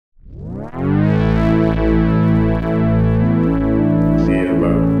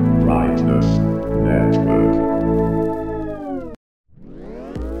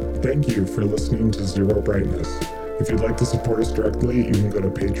thank you for listening to Zero Brightness. If you'd like to support us directly, you can go to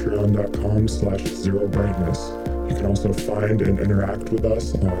patreon.com/zerobrightness. You can also find and interact with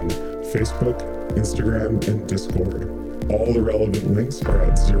us on Facebook, Instagram, and Discord. All the relevant links are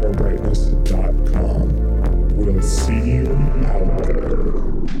at zerobrightness.com. We'll see you out there.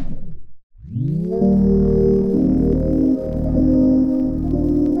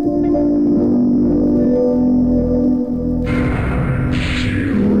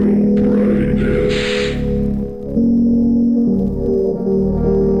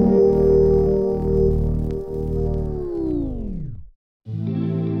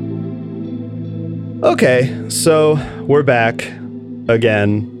 Okay, so we're back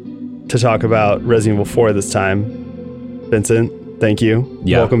again to talk about Resident Evil 4 this time. Vincent, thank you.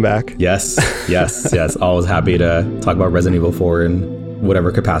 Yeah. Welcome back. Yes. Always happy to talk about Resident Evil 4 in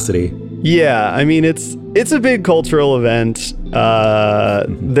whatever capacity. Yeah, I mean, it's a big cultural event.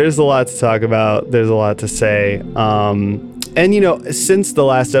 There's a lot to talk about. There's a lot to say. And, you know, since the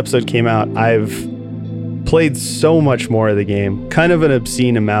last episode came out, I've played so much more of the game, kind of an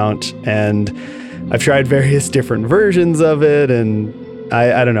obscene amount, and I've tried various different versions of it, and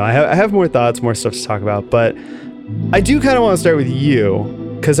I don't know. I have more thoughts, more stuff to talk about, but I do kind of want to start with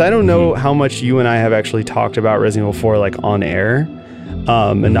you, because I don't know how much you and I have actually talked about Resident Evil 4 like on air,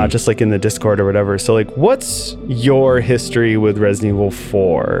 and not just like in the Discord or whatever. So like, what's your history with Resident Evil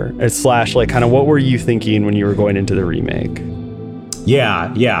 4? / like kind of what were you thinking when you were going into the remake?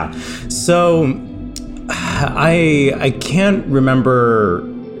 Yeah. So I can't remember.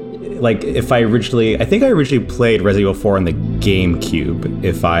 Like I think I originally played Resident Evil 4 on the GameCube,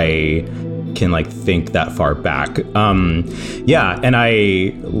 if I can like think that far back. And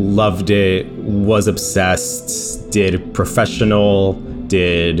I loved it, was obsessed, did Professional,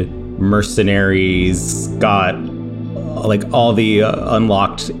 did Mercenaries, got like all the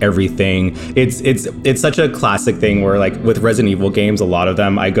unlocked everything. It's such a classic thing where like with Resident Evil games, a lot of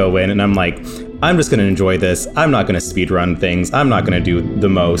them I go in and I'm like, I'm just going to enjoy this. I'm not going to speedrun things. I'm not going to do the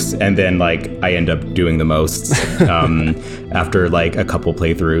most. And then like I end up doing the most after like a couple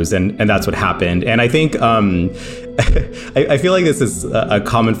playthroughs. And that's what happened. And I think I feel like this is a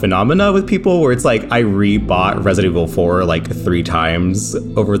common phenomena with people where it's like I rebought Resident Evil 4 like 3 times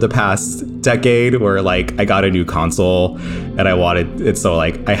over the past decade, where like I got a new console and I wanted it. So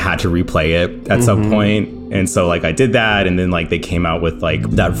like I had to replay it at some point. And so like I did that, and then like they came out with like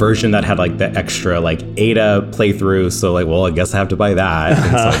that version that had like the extra like Ada playthrough. So like, well, I guess I have to buy that.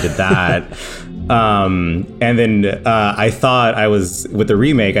 And so I did that. And then I thought I was with the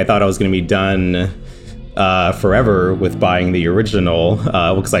remake. I thought I was going to be done forever with buying the original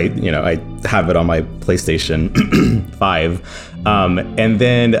because I have it on my PlayStation 5. And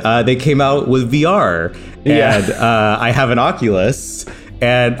then they came out with VR, and I have an Oculus.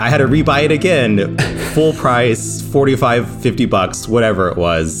 And I had to rebuy it again, full price, $45-$50, whatever it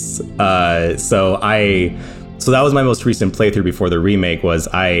was. So that was my most recent playthrough before the remake. Was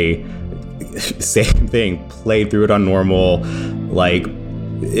same thing, played through it on normal. Like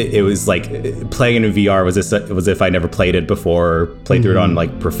it was like playing in VR was if I never played it before. Played through it on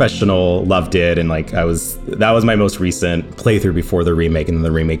like Professional, loved it, and like that was my most recent playthrough before the remake. And then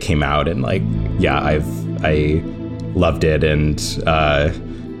the remake came out, and like I loved it. And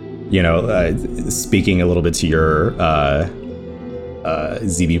speaking a little bit to your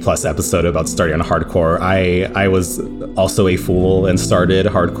ZB Plus episode about starting on hardcore, I was also a fool and started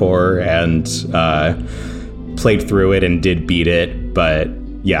hardcore and played through it and did beat it, but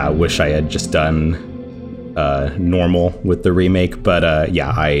I wish I had just done normal with the remake. But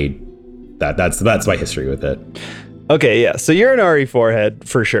that's my history with it. Okay, yeah, so you're an RE4 head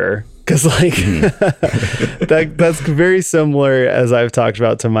for sure. Because like that's very similar, as I've talked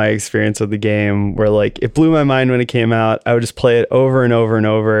about, to my experience with the game, where like it blew my mind when it came out. I would just play it over and over and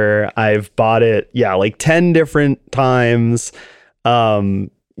over. I've bought it like 10 different times.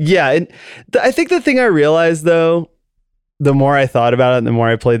 And I think the thing I realized, though, the more I thought about it and the more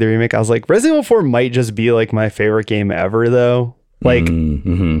I played the remake, I was like, Resident Evil 4 might just be like my favorite game ever, though. Like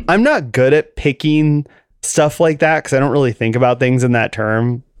I'm not good at picking stuff like that because I don't really think about things in that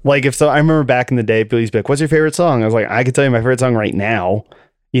term. Like I remember back in the day, Billy's like, what's your favorite song? I was like, I could tell you my favorite song right now,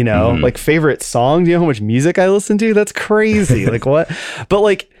 like favorite song. Do you know how much music I listen to? That's crazy. Like what? But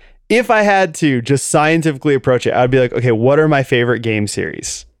like, if I had to just scientifically approach it, I'd be like, okay, what are my favorite game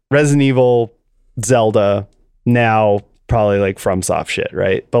series? Resident Evil, Zelda, now probably like FromSoft shit,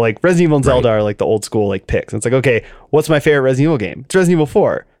 right? But like Resident Evil and Zelda are like the old school like picks. And it's like, okay, what's my favorite Resident Evil game? It's Resident Evil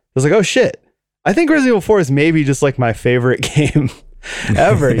 4. I was like, oh shit. I think Resident Evil 4 is maybe just like my favorite game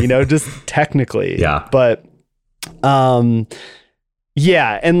ever, just technically. Yeah. But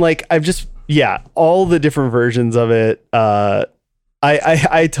Yeah, and like I've just all the different versions of it.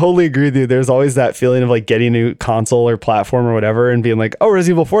 I totally agree with you. There's always that feeling of like getting a new console or platform or whatever and being like, oh,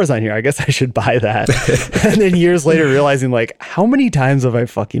 Resident Evil 4 is on here. I guess I should buy that. And then years later realizing like, how many times have I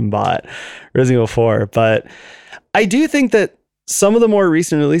fucking bought Resident Evil 4? But I do think that some of the more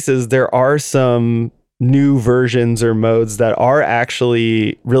recent releases, there are some new versions or modes that are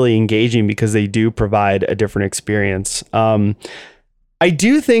actually really engaging because they do provide a different experience. I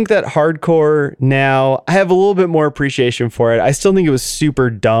do think that hardcore now, I have a little bit more appreciation for it. I still think it was super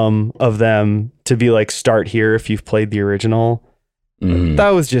dumb of them to be like, start here if you've played the original. That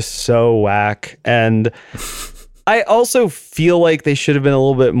was just so whack. And I also feel like they should have been a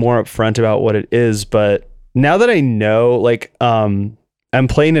little bit more upfront about what it is. But now that I know, like, I'm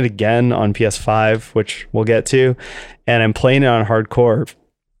playing it again on PS5, which we'll get to, and I'm playing it on hardcore.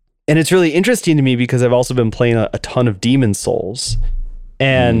 And it's really interesting to me because I've also been playing a ton of Demon Souls.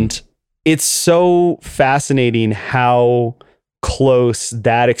 And it's so fascinating how close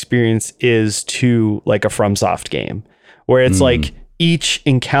that experience is to like a FromSoft game, where it's like each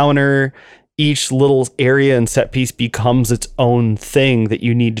encounter, each little area and set piece becomes its own thing that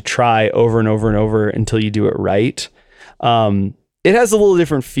you need to try over and over and over until you do it right. It has a little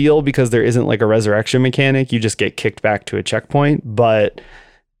different feel because there isn't like a resurrection mechanic. You just get kicked back to a checkpoint, but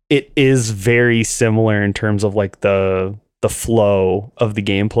it is very similar in terms of like the flow of the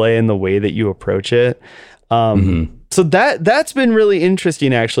gameplay and the way that you approach it. So that's been really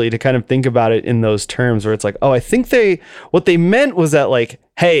interesting actually to kind of think about it in those terms where it's like, oh, I think what they meant was that like,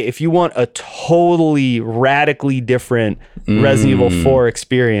 hey, if you want a totally radically different Resident Evil 4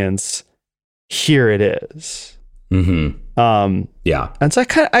 experience, here it is. Yeah. And so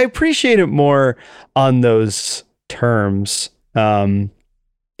I appreciate it more on those terms.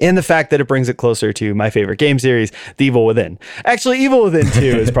 And the fact that it brings it closer to my favorite game series, The Evil Within. Actually, Evil Within 2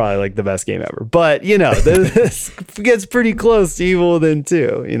 is probably like the best game ever. But, you know, this gets pretty close to Evil Within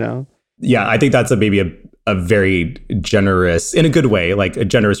 2, you know? Yeah, I think that's maybe a very generous, in a good way, like a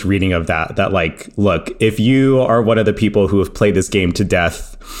generous reading of that like, look, if you are one of the people who have played this game to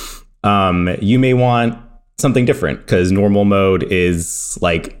death, you may want something different because normal mode is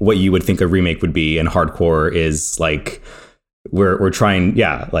like what you would think a remake would be. And hardcore is like, we're trying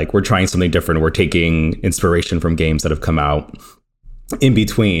something different. We're taking inspiration from games that have come out in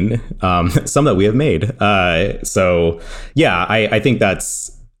between, some that we have made. So yeah, I think that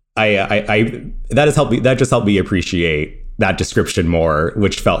just helped me appreciate that description more,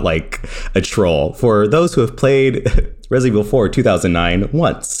 which felt like a troll. For those who have played Resident Evil 4 2009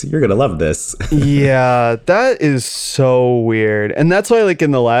 once, you're gonna love this. Yeah, that is so weird. And that's why like in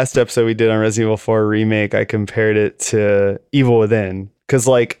the last episode we did on Resident Evil 4 Remake, I compared it to Evil Within, because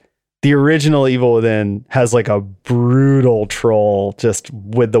like the original Evil Within has like a brutal troll just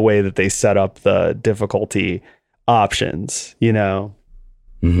with the way that they set up the difficulty options, you know?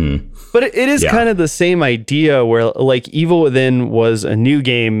 But it is kind of the same idea where like Evil Within was a new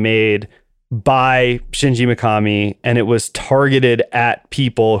game made by Shinji Mikami and it was targeted at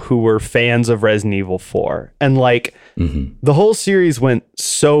people who were fans of Resident Evil 4. And like the whole series went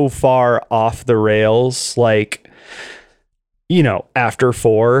so far off the rails, like, you know, after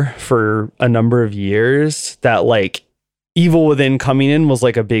 4 for a number of years that like Evil Within coming in was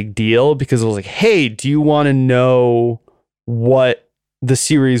like a big deal because it was like, hey, do you want to know what the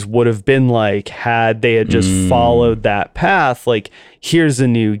series would have been like had they had just followed that path? Like, here's a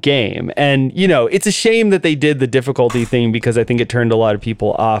new game. And, you know, it's a shame that they did the difficulty thing because I think it turned a lot of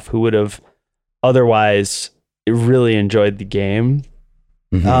people off who would have otherwise really enjoyed the game.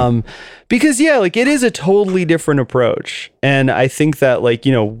 Because yeah, like it is a totally different approach. And I think that like,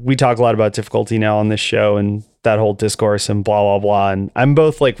 you know, we talk a lot about difficulty now on this show and that whole discourse and blah, blah, blah. And I'm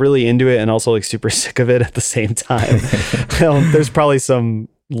both like really into it and also like super sick of it at the same time. There's probably some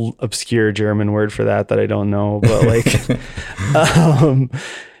obscure German word for that I don't know, but like,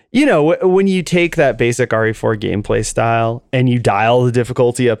 you know, when you take that basic RE4 gameplay style and you dial the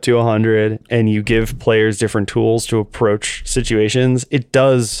difficulty up to 100 and you give players different tools to approach situations, it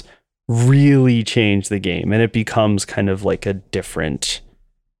does really change the game and it becomes kind of like a different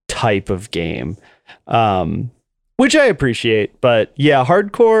type of game. Which I appreciate, but yeah,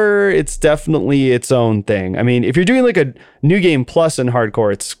 hardcore, it's definitely its own thing. I mean, if you're doing like a new game plus in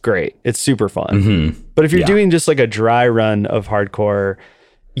hardcore, it's great. It's super fun. But if you're doing just like a dry run of hardcore,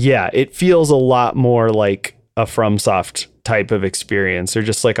 yeah, it feels a lot more like a FromSoft type of experience or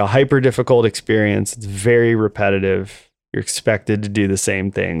just like a hyper difficult experience. It's very repetitive. You're expected to do the same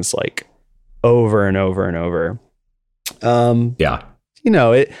things like over and over and over. You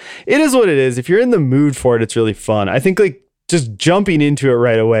know, it is what it is. If you're in the mood for it, it's really fun. I think like just jumping into it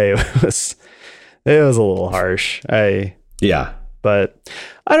right away was a little harsh. But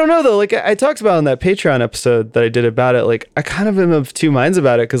I don't know though. Like I talked about in that Patreon episode that I did about it. Like I kind of am of two minds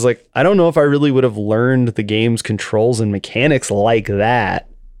about it because like I don't know if I really would have learned the game's controls and mechanics like that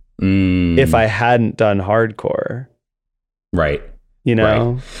if I hadn't done hardcore. Right. You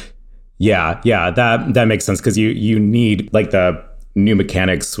know. Right. Yeah. That makes sense because you need like the new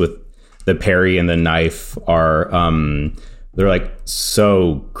mechanics with the parry and the knife are they're like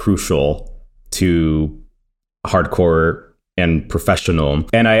so crucial to hardcore and professional.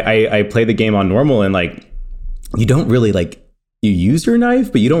 And I play the game on normal and like you don't really like you use your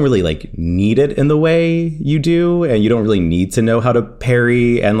knife, but you don't really like need it in the way you do, and you don't really need to know how to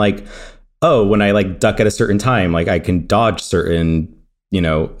parry and like, oh, when I like duck at a certain time, like I can dodge certain,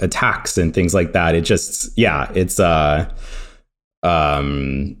 attacks and things like that. It just it's like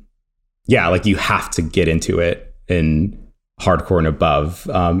you have to get into it in hardcore and above.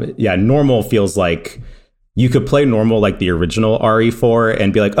 Normal feels like you could play normal like the original RE4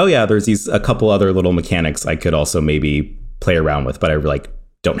 and be like, oh yeah, there's a couple other little mechanics I could also maybe play around with, but I like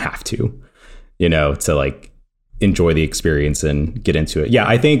don't have to, to like enjoy the experience and get into it. Yeah,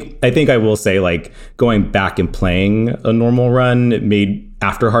 I think I will say like going back and playing a normal run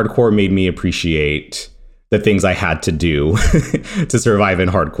after hardcore made me appreciate the things I had to do to survive in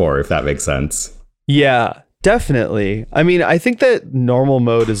hardcore, if that makes sense. Yeah, definitely. I mean, I think that normal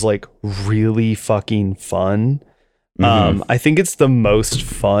mode is like really fucking fun. I think it's the most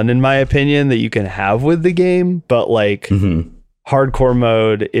fun, in my opinion, that you can have with the game, but like hardcore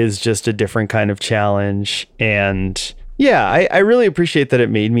mode is just a different kind of challenge. And yeah, I really appreciate that it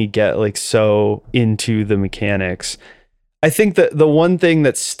made me get like so into the mechanics. I think that the one thing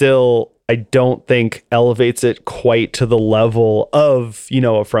that still I don't think elevates it quite to the level of, a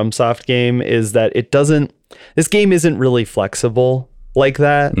FromSoft game is that this game isn't really flexible like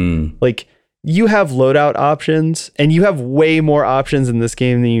that. Like you have loadout options and you have way more options in this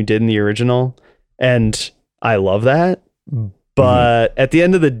game than you did in the original. And I love that. But at the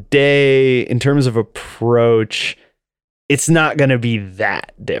end of the day, in terms of approach, it's not going to be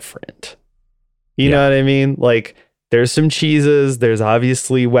that different. You know what I mean? Like there's some cheeses, there's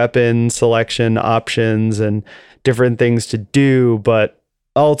obviously weapon selection options and different things to do, but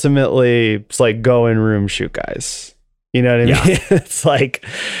ultimately it's like go in room, shoot guys. You know what I mean? It's like,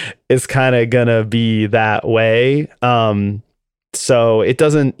 it's kind of gonna be that way. So it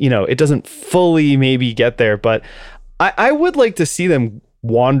doesn't fully maybe get there, but I would like to see them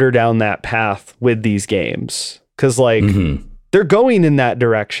wander down that path with these games. Cause like they're going in that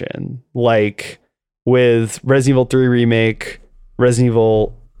direction. Like with Resident Evil 3 Remake, Resident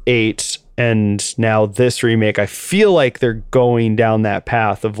Evil 8, and now this remake, I feel like they're going down that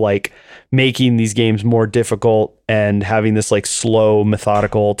path of like making these games more difficult and having this like slow,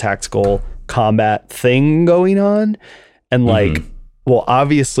 methodical, tactical combat thing going on. And like, well,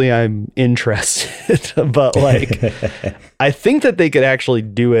 obviously I'm interested, but like, I think that they could actually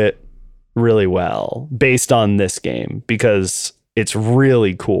do it really well based on this game because it's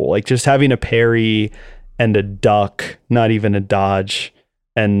really cool. Like just having a parry and a duck, not even a dodge,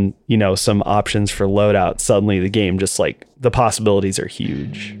 and some options for loadout, suddenly the game just like the possibilities are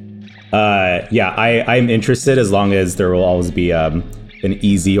huge. I'm interested as long as there will always be an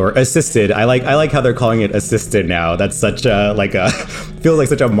easy or assisted. I like how they're calling it assisted now. That's such a feels like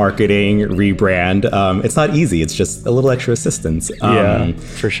such a marketing rebrand. It's not easy, it's just a little extra assistance.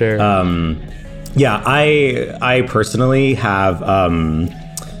 For sure. I personally have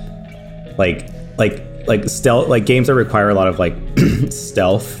like stealth, like games that require a lot of like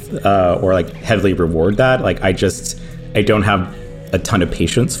stealth or like heavily reward that. Like I don't have a ton of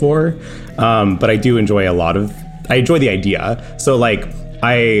patience for, but I do enjoy I enjoy the idea. So like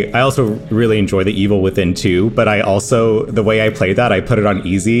I also really enjoy the Evil Within 2, but I also, the way I played that, I put it on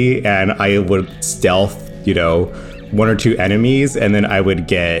easy and I would stealth, one or two enemies, and then I would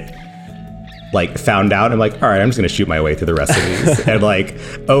get like found out. I'm like, all right, I'm just gonna shoot my way through the rest of these, and like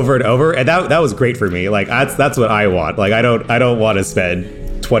over and over, and that was great for me. Like that's what I want. Like I don't want to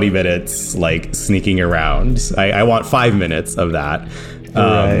spend 20 minutes like sneaking around. I want 5 minutes of that.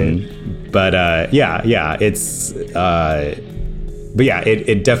 But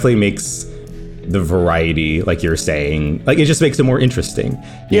it definitely makes the variety, like you're saying, like it just makes it more interesting.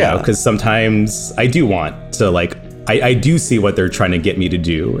 You know, because sometimes I do want to like. I do see what they're trying to get me to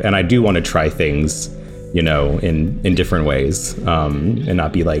do, and I do want to try things, in different ways, and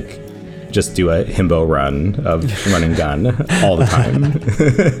not be like, just do a himbo run of run and gun all the time.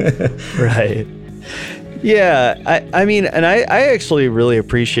 Right. Yeah, I mean, and I actually really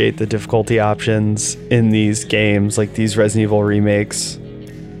appreciate the difficulty options in these games, like these Resident Evil remakes.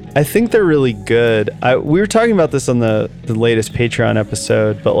 I think they're really good. We were talking about this on the latest Patreon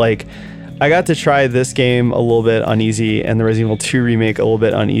episode, but like I got to try this game a little bit on easy and the Resident Evil 2 remake a little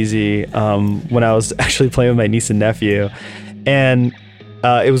bit on easy when I was actually playing with my niece and nephew. And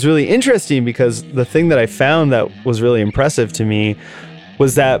it was really interesting because the thing that I found that was really impressive to me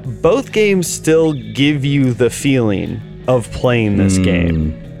was that both games still give you the feeling of playing this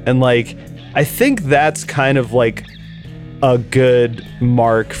game. And like, I think that's kind of like a good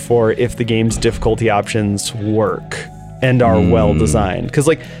mark for if the game's difficulty options work and are well designed. Because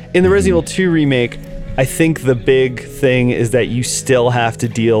like in the Resident Evil 2 remake, I think the big thing is that you still have to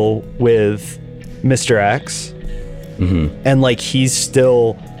deal with Mr. X. And like he's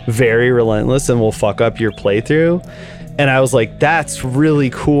still very relentless and will fuck up your playthrough. And I was like, that's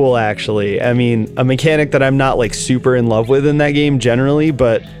really cool, actually. I mean, a mechanic that I'm not like super in love with in that game generally,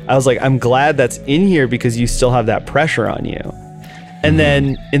 but I was like, I'm glad that's in here because you still have that pressure on you. And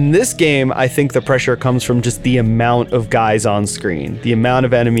then in this game, I think the pressure comes from just the amount of guys on screen, the amount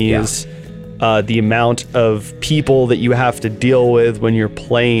of enemies, the amount of people that you have to deal with when you're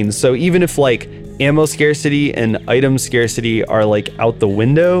playing. So even if like ammo scarcity and item scarcity are like out the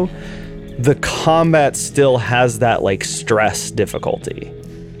window, the combat still has that like stress difficulty.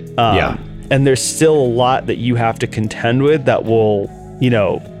 And there's still a lot that you have to contend with that will, you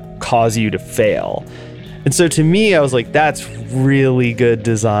know, cause you to fail. And so to me, I was like, that's really good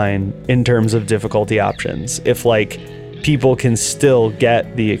design in terms of difficulty options. If like people can still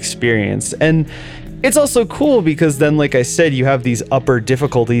get the experience. And it's also cool because then, like I said, you have these upper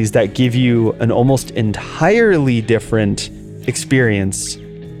difficulties that give you an almost entirely different experience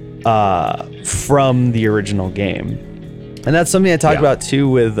from the original game. And that's something I talked about too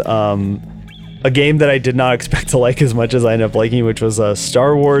with a game that I did not expect to like as much as I ended up liking, which was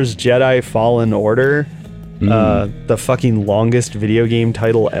Star Wars Jedi Fallen Order, the fucking longest video game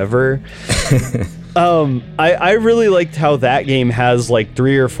title ever. I really liked how that game has like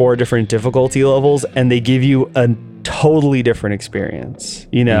 3 or 4 different difficulty levels and they give you a totally different experience,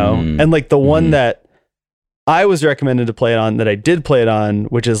 you know? And like the one that I was recommended to play it on, that I did play it on,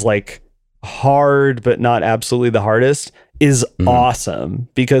 which is like hard but not absolutely the hardest, is awesome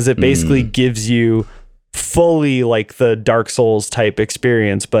because it basically gives you fully like the Dark Souls type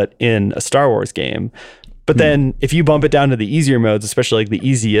experience but in a Star Wars game. But then if you bump it down to the easier modes, especially like the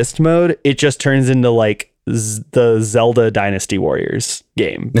easiest mode, it just turns into like the Zelda Dynasty Warriors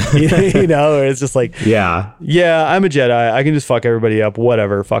game. You know, it's just like, yeah, I'm a Jedi, I can just fuck everybody up,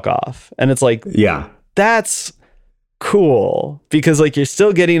 whatever, fuck off. And it's like, that's cool because like you're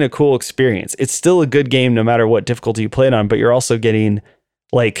still getting a cool experience. It's still a good game no matter what difficulty you play it on, but you're also getting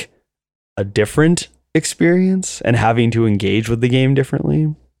like a different experience and having to engage with the game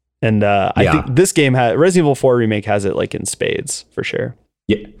differently. And I think this game Resident Evil 4 remake has it like in spades for sure.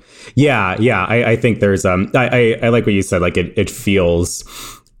 I think there's I like what you said, like it feels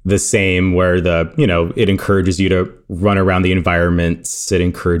the same where it encourages you to run around the environments. It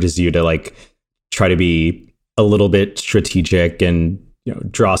encourages you to like try to be a little bit strategic and, you know,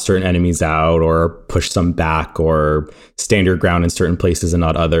 draw certain enemies out or push some back or stand your ground in certain places and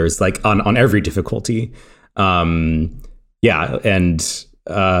not others, like on every difficulty. I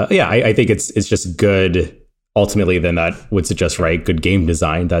think it's just good. Ultimately, then that would suggest, right, good game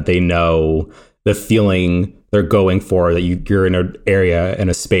design, that they know the feeling they're going for, that you're in an area, in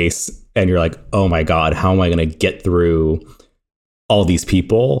a space, and you're like, oh my God, how am I going to get through all these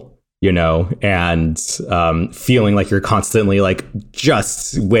people, you know, and feeling like you're constantly like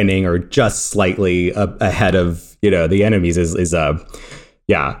just winning or just slightly ahead of, you know, the enemies is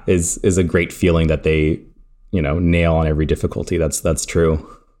a great feeling that they, you know, nail on every difficulty. That's true.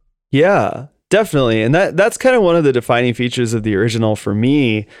 Yeah, definitely. And that's kind of one of the defining features of the original for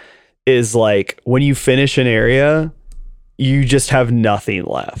me, is like when you finish an area, you just have nothing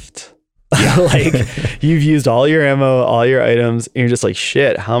left. Like you've used all your ammo, all your items, and you're just like,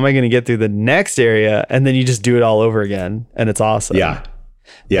 shit, how am I going to get through the next area? And then you just do it all over again. And it's awesome. Yeah.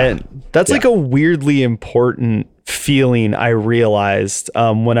 And that's like a weirdly important feeling I realized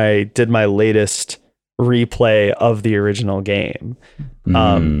when I did my latest replay of the original game.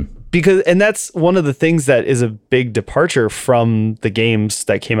 Because that's one of the things that is a big departure from the games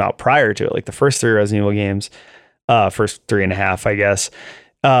that came out prior to it, like the first 3 Resident Evil games, first 3.5, I guess,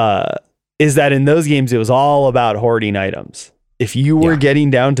 is that in those games it was all about hoarding items. If you were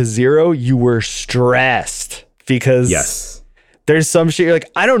getting down to 0, you were stressed because there's some shit you're like,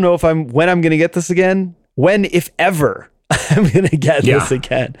 I don't know when I'm gonna get this again, when, if ever I'm gonna get this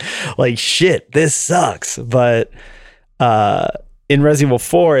again. Like, shit, this sucks. But in Resident Evil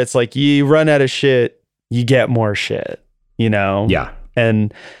 4, it's like you run out of shit, you get more shit, you know? Yeah.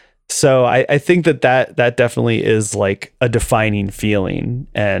 And so I think that definitely is like a defining feeling,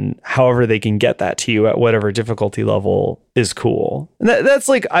 and however they can get that to you at whatever difficulty level is cool. And that's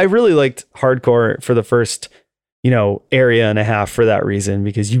like, I really liked hardcore for the first, area and a half for that reason,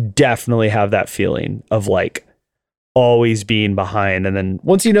 because you definitely have that feeling of like always being behind. And then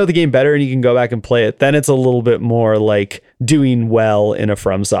once you know the game better and you can go back and play it, then it's a little bit more like doing well in a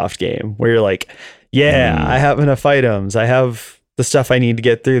FromSoft game where you're like, I have enough items. I have the stuff I need to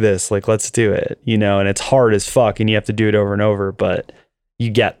get through this. Like, let's do it, and it's hard as fuck and you have to do it over and over, but you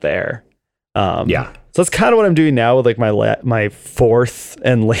get there. So that's kind of what I'm doing now with like my fourth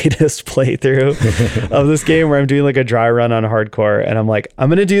and latest playthrough of this game, where I'm doing like a dry run on hardcore, and I'm like, I'm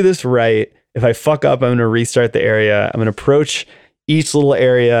going to do this right. If I fuck up, I'm going to restart the area. I'm going to approach each little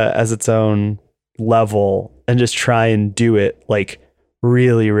area as its own level and just try and do it like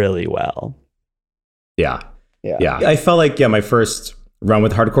really, really well. Yeah. I felt like, my first run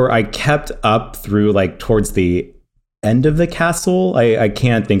with hardcore, I kept up through like towards the end of the castle. I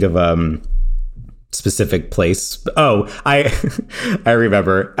can't think of specific place. Oh, I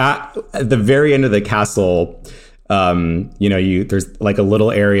remember at the very end of the castle, there's like a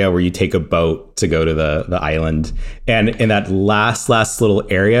little area where you take a boat to go to the island. And in that last little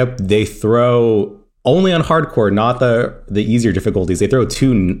area, they throw, only on hardcore, not the easier difficulties, they throw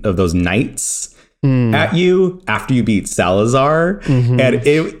 2 of those knights at you after you beat Salazar. And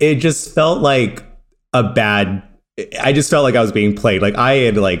it just felt like I just felt like I was being played. Like I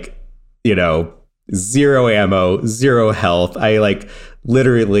had like, 0 ammo, 0 health. I like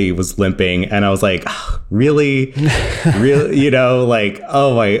literally was limping, and I was like, really, like,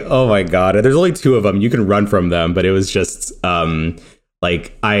 oh my God. And there's only 2 of them. You can run from them, but it was just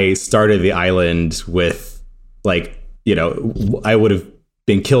like I started the island with like, I would have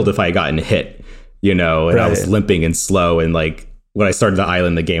been killed if I had gotten hit. And right. I was limping and slow. And like when I started the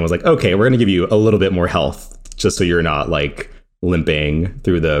island, the game was like, okay, we're going to give you a little bit more health just so you're not like limping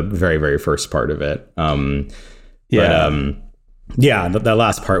through the very, very first part of it. That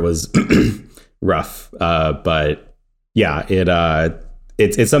last part was rough. But yeah,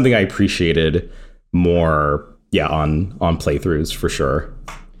 it's something I appreciated more. Yeah. On playthroughs for sure.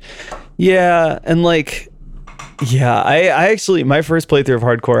 Yeah. And like, I actually, my first playthrough of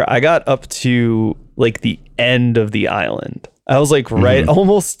hardcore, I got up to like the end of the island. I was like right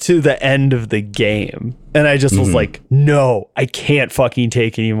almost to the end of the game. And I just was like, no, I can't fucking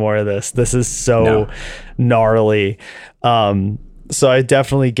take any more of this. This is so gnarly. So I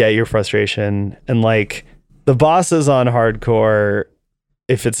definitely get your frustration. And like the bosses on hardcore,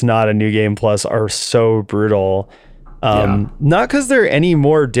 if it's not a new game plus, are so brutal. Not because they're any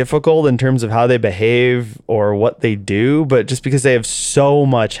more difficult in terms of how they behave or what they do, but just because they have so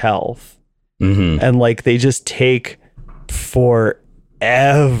much health and like they just take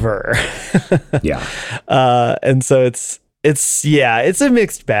forever. And so it's a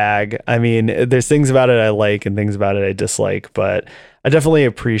mixed bag. I mean, there's things about it I like and things about it I dislike, but I definitely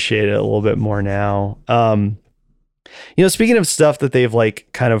appreciate it a little bit more now. Speaking of stuff that they've like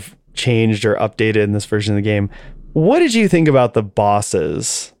kind of changed or updated in this version of the game, what did you think about the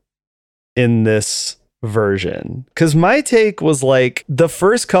bosses in this version? Because my take was like the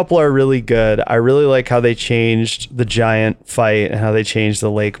first couple are really good. I really like how they changed the giant fight and how they changed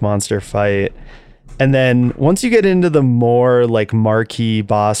the lake monster fight. And then once you get into the more like marquee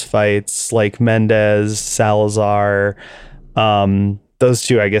boss fights like Mendez, Salazar, those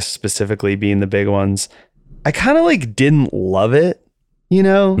 2, I guess specifically being the big ones, I kind of like didn't love it.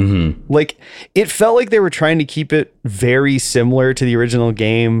 Like it felt like they were trying to keep it very similar to the original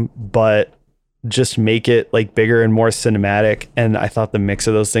game, but just make it like bigger and more cinematic. And I thought the mix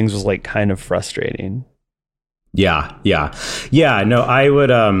of those things was like kind of frustrating. Yeah. No, I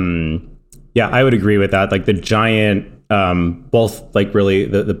would agree with that. Like the giant, both like really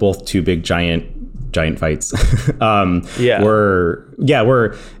the both 2 big giant fights, were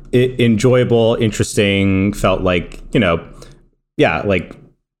enjoyable, interesting, felt like, like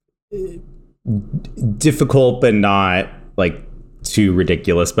difficult, but not like too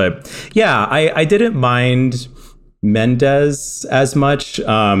ridiculous. But yeah, I didn't mind Mendez as much.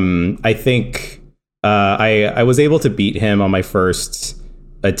 I think I was able to beat him on my first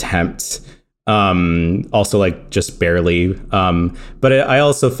attempt. Also like just barely. But I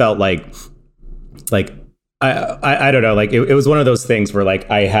also felt like I don't know, like it was one of those things where like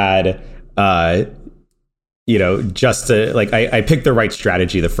I had just to like, I picked the right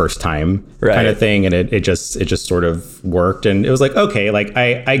strategy the first time kind of thing. And it just sort of worked. And it was like, okay, like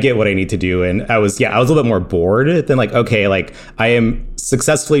I get what I need to do. And I was a little bit more bored than like, okay, like I am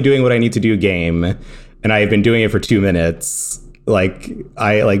successfully doing what I need to do game. And I have been doing it for 2 minutes. Like,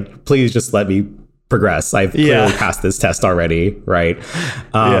 please just let me progress. I've clearly passed this test already. Right.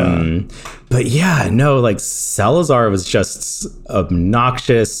 But yeah, no, like Salazar was just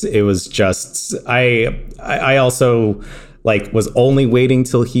obnoxious. It was just, I also like was only waiting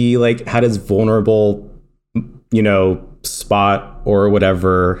till he like had his vulnerable, spot or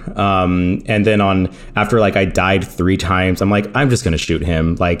whatever. And then after like I died 3 times, I'm like, I'm just going to shoot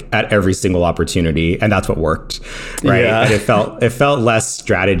him like at every single opportunity. And that's what worked. Right. Yeah. And it felt less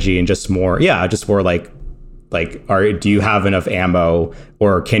strategy and just more like, do you have enough ammo,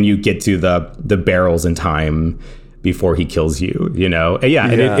 or can you get to the barrels in time before he kills you? And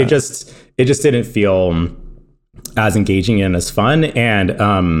and it just didn't feel as engaging and as fun. And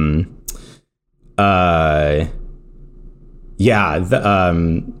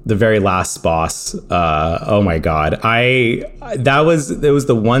the very last boss, oh my god, it was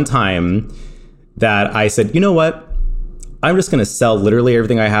the one time that I said, you know what, I'm just going to sell literally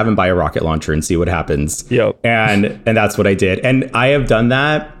everything I have and buy a rocket launcher and see what happens. Yep. And that's what I did. And I have done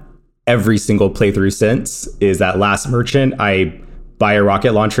that every single playthrough since. Is that last merchant, I buy a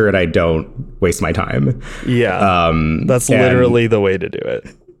rocket launcher and I don't waste my time. Yeah. That's literally the way to do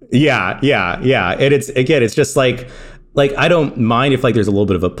it. Yeah. And it's just like I don't mind if like there's a little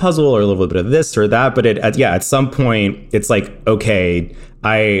bit of a puzzle or a little bit of this or that, but at some point it's like, okay,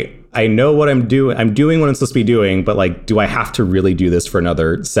 I know what I'm doing. I'm doing what I'm supposed to be doing, but like, do I have to really do this for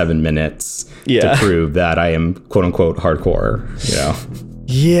another 7 minutes to prove that I am quote unquote hardcore?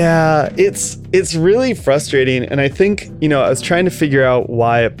 Yeah, it's really frustrating. And I think, I was trying to figure out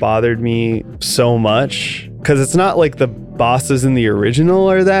why it bothered me so much, because it's not like the bosses in the original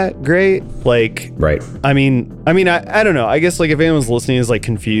are that great. Like, right. I don't know. I guess like if anyone's listening is like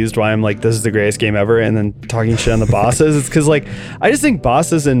confused why I'm like, this is the greatest game ever, and then talking shit on the bosses, it's because like I just think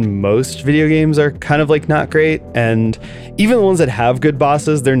bosses in most video games are kind of like not great. And even the ones that have good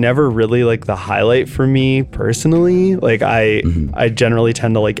bosses, they're never really like the highlight for me personally. Like I generally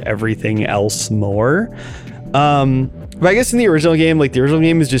tend to like everything else more. But I guess in the original game, like the original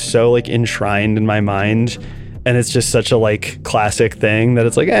game is just so like enshrined in my mind, and it's just such a like classic thing that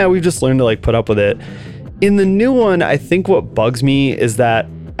it's like, we've just learned to like put up with it. In the new one, I think what bugs me is that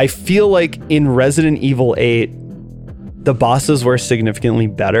I feel like in Resident Evil 8, the bosses were significantly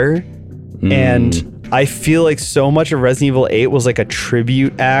better. And I feel like so much of Resident Evil 8 was like a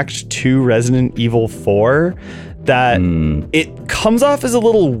tribute act to Resident Evil 4 that it comes off as a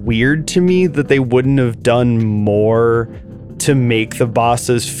little weird to me that they wouldn't have done more to make the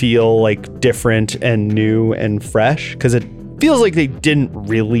bosses feel like different and new and fresh, because it feels like they didn't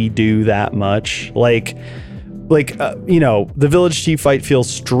really do that much. Like the village chief fight feels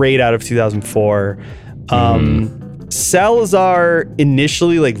straight out of 2004. Salazar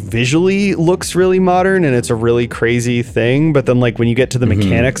initially like visually looks really modern and it's a really crazy thing, but then like when you get to the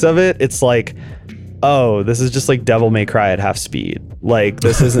mechanics of it, it's like, oh, this is just like Devil May Cry at half speed. Like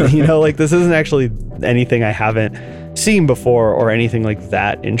this isn't, like this isn't actually anything I haven't seen before or anything like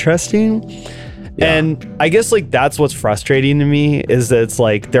that interesting. Yeah. And I guess like that's what's frustrating to me, is that it's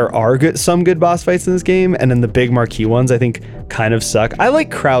like there are some good boss fights in this game, and then the big marquee ones I think kind of suck. I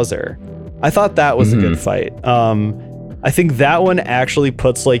like Krauser. I thought that was a good fight. I think that one actually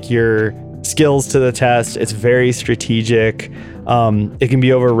puts like your skills to the test. It's very strategic. It can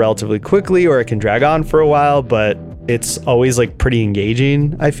be over relatively quickly, or it can drag on for a while, but it's always like pretty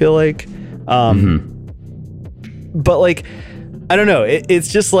engaging, I feel like. But like, I don't know.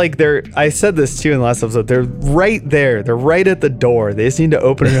 It's just like I said this too in the last episode, they're right there. They're right at the door. They just need to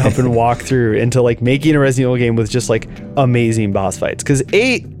open it up and walk through into like making a Resident Evil game with just like amazing boss fights. Because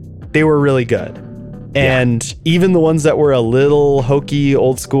 8, they were really good. And even the ones that were a little hokey,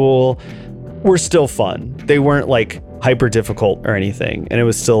 old school, were still fun. They weren't like hyper difficult or anything. And it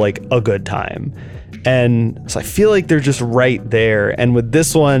was still like a good time. And so I feel like they're just right there. And with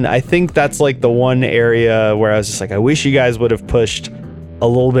this one, I think that's like the one area where I was just like, I wish you guys would have pushed a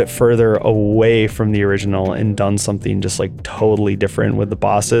little bit further away from the original and done something just like totally different with the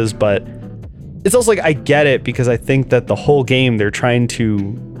bosses. But it's also like, I get it, because I think that the whole game, they're trying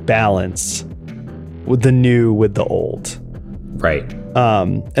to balance with the new with the old. Right.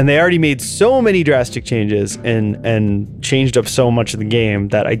 And they already made so many drastic changes and changed up so much of the game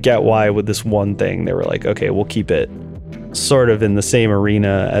that I get why with this one thing they were like, okay, we'll keep it sort of in the same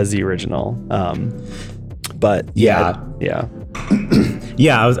arena as the original. But yeah.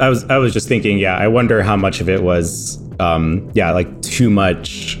 Yeah, I was just thinking, yeah, I wonder how much of it was like too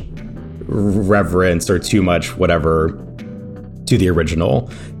much reverence or too much whatever to the original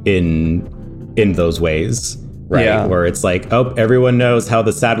in those ways, right? Yeah. Where it's like, oh, everyone knows how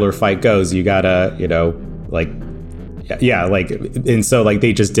the Saddler fight goes. You gotta, like, yeah, like, and so like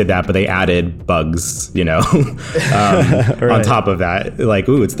they just did that, but they added bugs, right. On top of that, like,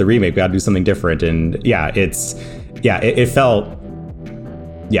 ooh, it's the remake, we gotta do something different. And it felt,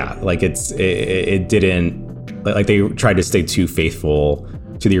 like it didn't, like they tried to stay too faithful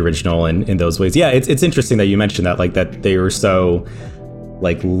to the original in those ways. Yeah, it's interesting that you mentioned that, like, that they were so,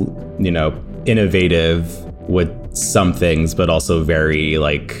 like, innovative with some things, but also very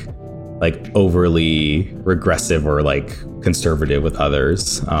like overly regressive or like conservative with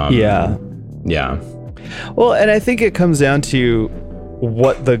others. Yeah. Well, and I think it comes down to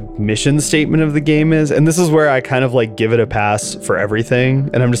what the mission statement of the game is, and this is where I kind of like give it a pass for everything,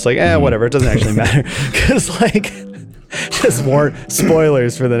 and I'm just like, whatever, it doesn't actually matter, because like, just more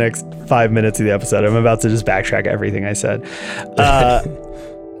spoilers for the next 5 minutes of the episode. I'm about to just backtrack everything I said.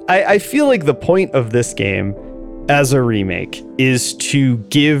 I feel like the point of this game as a remake is to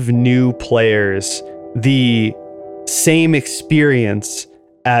give new players the same experience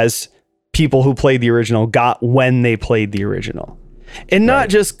as people who played the original got when they played the original. And not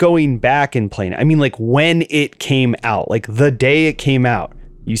just going back and playing it. I mean, like, when it came out, like the day it came out,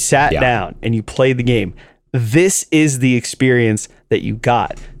 you sat down and you played the game. This is the experience that you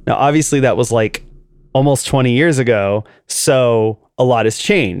got. Now, obviously, that was like almost 20 years ago. So a lot has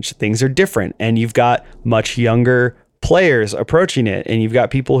changed. Things are different. And you've got much younger players approaching it. And you've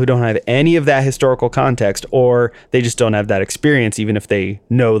got people who don't have any of that historical context, or they just don't have that experience, even if they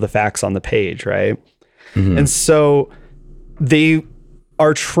know the facts on the page, right? Mm-hmm. And so they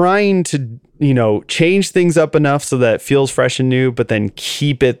are trying to, change things up enough so that it feels fresh and new, but then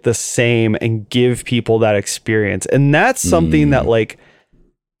keep it the same and give people that experience. And that's something that, like,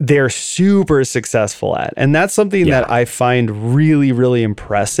 they're super successful at. And that's something that I find really, really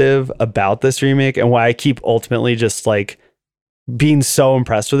impressive about this remake, and why I keep ultimately just like being so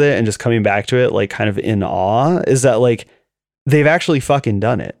impressed with it and just coming back to it, like, kind of in awe, is that, like, they've actually fucking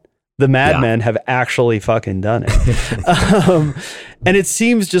done it. The madmen have actually fucking done it. And it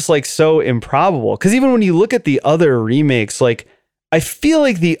seems just like so improbable, because even when you look at the other remakes, like, I feel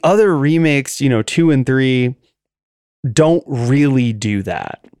like the other remakes, 2 and 3 don't really do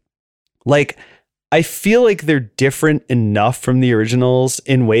that. Like, I feel like they're different enough from the originals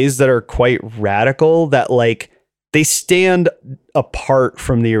in ways that are quite radical that, like, they stand apart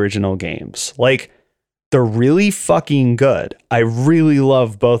from the original games. Like, they're really fucking good. I really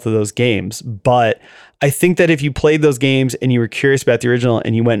love both of those games, but I think that if you played those games and you were curious about the original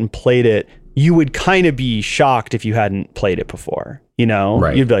and you went and played it, you would kind of be shocked if you hadn't played it before,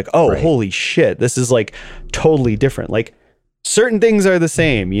 Right. You'd be like, oh, holy shit, this is like totally different. Like, certain things are the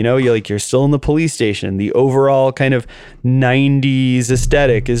same, you're still in the police station. The overall kind of 90s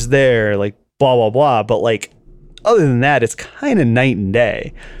aesthetic is there, like, blah, blah, blah. But, like, other than that, it's kind of night and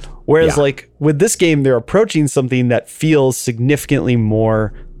day. Whereas like with this game, they're approaching something that feels significantly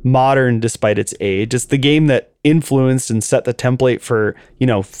more modern despite its age. It's the game that influenced and set the template for,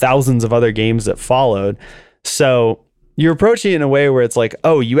 thousands of other games that followed. So you're approaching it in a way where it's like,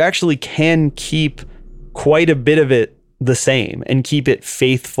 oh, you actually can keep quite a bit of it the same and keep it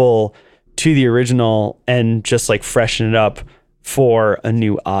faithful to the original and just like freshen it up for a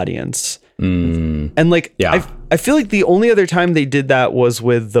new audience. And like, I feel like the only other time they did that was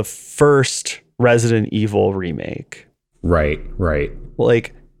with the first Resident Evil remake. Right.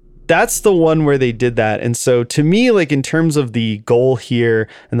 Like, that's the one where they did that. And so to me, like, in terms of the goal here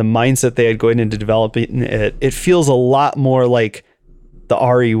and the mindset they had going into developing it, it feels a lot more like the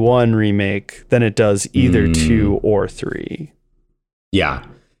RE1 remake than it does either 2 or 3. Yeah.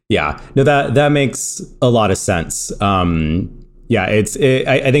 No, that makes a lot of sense. I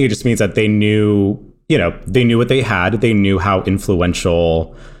think it just means that they knew what they had. They knew how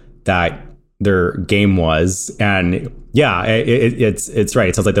influential that their game was. And it's right.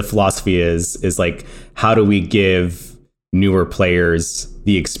 It sounds like the philosophy is like, how do we give newer players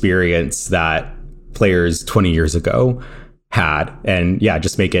the experience that players 20 years ago had? And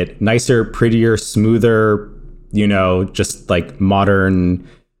just make it nicer, prettier, smoother, just like modern,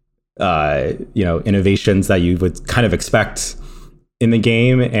 innovations that you would kind of expect in the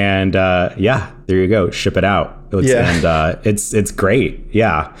game. And there you go, ship it out. And it's great.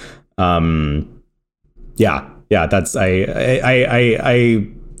 That's I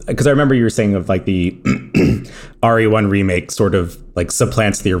because I remember you were saying of like the RE1 remake sort of like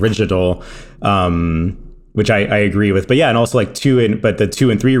supplants the original. which I agree with. But yeah, and also like the 2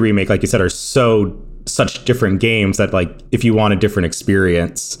 and 3 remake, like you said, are such different games that like if you want a different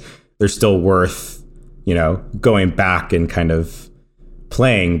experience, they're still worth, going back and kind of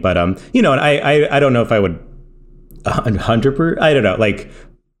playing. But and I don't know if I would 100%. I don't know. Like,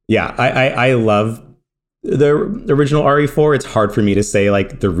 yeah, I love the original RE4. It's hard for me to say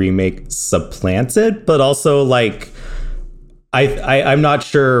like the remake supplants it, but also like I'm not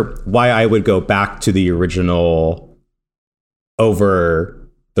sure why I would go back to the original over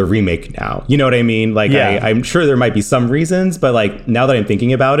the remake now. You know what I mean? Like, yeah. I'm sure there might be some reasons, but like now that I'm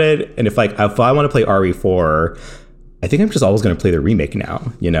thinking about it, and if I want to play RE4, I think I'm just always going to play the remake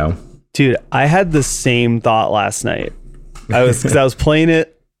now, Dude, I had the same thought last night. I was playing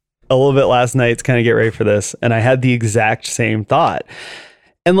it a little bit last night to kind of get ready for this, and I had the exact same thought.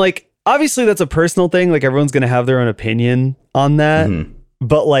 And like, obviously that's a personal thing. Like everyone's going to have their own opinion on that. Mm-hmm.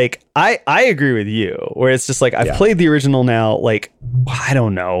 But like, I agree with you where it's just like, I've played the original now. Like, I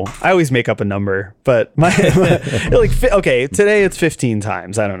don't know. I always make up a number, but okay, today it's 15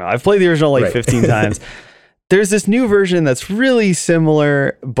 times. I don't know. I've played the original like 15 times. There's this new version that's really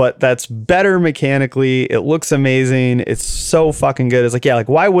similar, but that's better mechanically. It looks amazing. It's so fucking good. It's like, yeah, like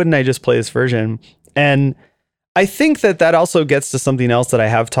why wouldn't I just play this version? And I think that also gets to something else that I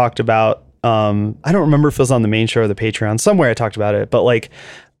have talked about. I don't remember if it was on the main show or the Patreon. Somewhere I talked about it, but like,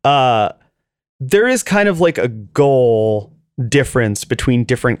 there is kind of like a goal difference between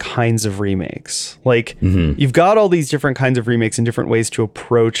different kinds of remakes. Like you've got all these different kinds of remakes and different ways to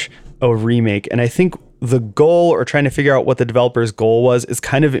approach a remake. And I think the goal or trying to figure out what the developer's goal was is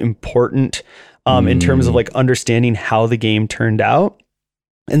kind of important in terms of like understanding how the game turned out.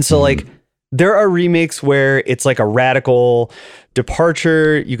 And so like there are remakes where it's like a radical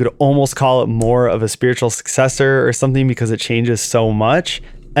departure. You could almost call it more of a spiritual successor or something because it changes so much.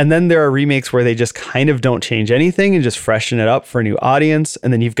 And then there are remakes where they just kind of don't change anything and just freshen it up for a new audience.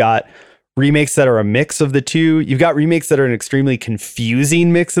 And then you've got remakes that are a mix of the two. You've got remakes that are an extremely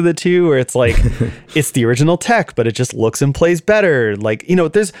confusing mix of the two, where it's like, it's the original tech, but it just looks and plays better. Like,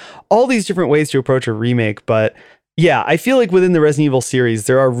 there's all these different ways to approach a remake. But yeah, I feel like within the Resident Evil series,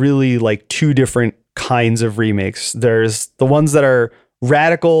 there are really like two different kinds of remakes. There's the ones that are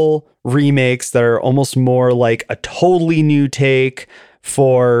radical remakes that are almost more like a totally new take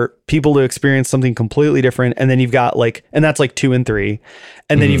for people to experience something completely different. And then you've got like, and that's like 2 and 3.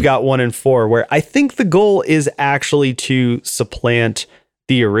 And then you've got 1 and 4, where I think the goal is actually to supplant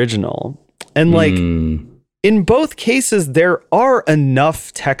the original. And like in both cases, there are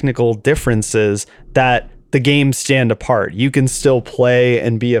enough technical differences that the games stand apart. You can still play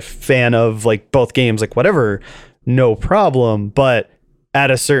and be a fan of like both games, like whatever, no problem. But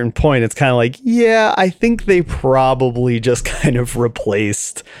at a certain point, it's kind of like, yeah, I think they probably just kind of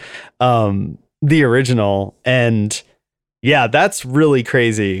replaced the original. And yeah, that's really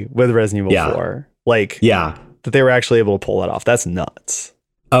crazy with Resident Evil 4. Like, that they were actually able to pull that off. That's nuts.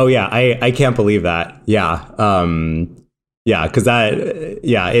 Oh yeah, I can't believe that. Yeah. Because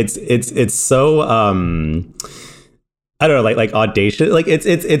it's so I don't know, like audacious. Like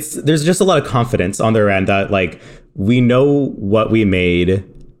it's there's just a lot of confidence on their end that like we know what we made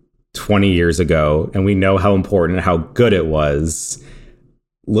 20 years ago and we know how important and how good it was.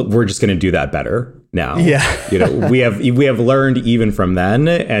 We're just going to do that better now. Yeah. we have learned even from then,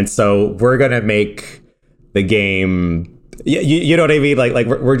 and so we're going to make the game. You know what I mean? Like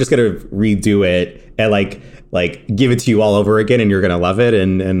we're just going to redo it and like give it to you all over again, and you're gonna love it.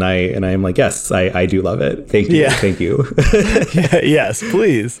 And I'm like, yes, I do love it. Thank you. Thank you. Yes,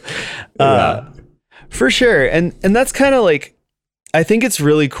 please. For sure. And that's kind of like, I think it's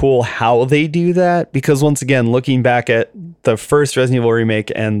really cool how they do that, because once again, looking back at the first Resident Evil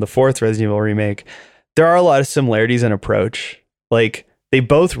remake and the fourth Resident Evil remake, there are a lot of similarities in approach. Like they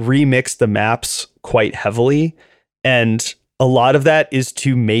both remixed the maps quite heavily, and a lot of that is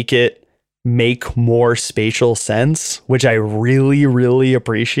to make more spatial sense, which I really, really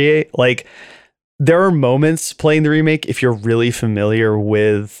appreciate. Like there are moments playing the remake, if you're really familiar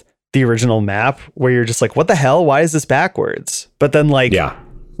with the original map, where you're just like, what the hell? Why is this backwards? But then like,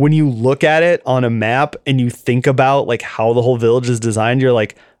 when you look at it on a map and you think about like how the whole village is designed, you're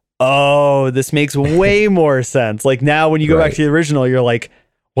like, oh, this makes way more sense. Like now when you go back to the original, you're like,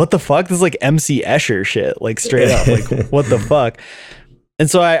 what the fuck? This is like MC Escher shit, like straight up, like what the fuck? And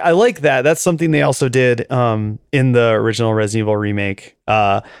so I like that. That's something they also did in the original Resident Evil remake.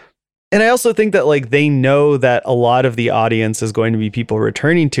 And I also think that like they know that a lot of the audience is going to be people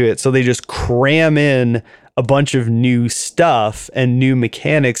returning to it. So they just cram in a bunch of new stuff and new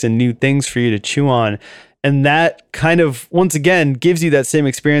mechanics and new things for you to chew on. And that kind of, once again, gives you that same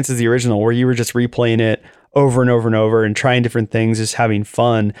experience as the original, where you were just replaying it over and over and over and trying different things, just having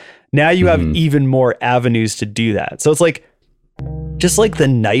fun. Now you have even more avenues to do that. So it's like, just like the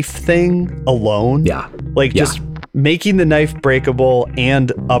knife thing alone. Yeah. Like just making the knife breakable and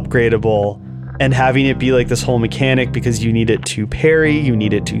upgradable and having it be like this whole mechanic because you need it to parry, you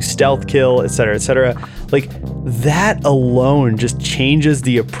need it to stealth kill, etc., etc. Like that alone just changes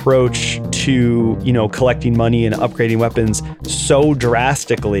the approach to, you know, collecting money and upgrading weapons so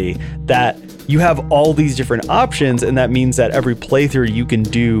drastically that you have all these different options, and that means that every playthrough you can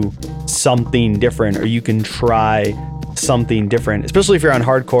do something different, or you can try something different, especially if you're on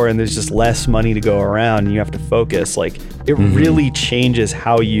hardcore and there's just less money to go around and you have to focus. Like it really changes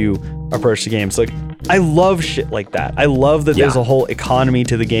how you approach the game. So like I love shit like that. I love that there's a whole economy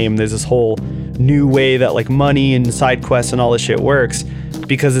to the game. There's this whole new way that like money and side quests and all this shit works,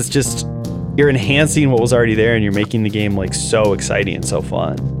 because it's just, you're enhancing what was already there and you're making the game like so exciting and so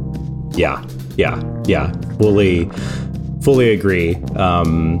fun. Yeah. Fully agree.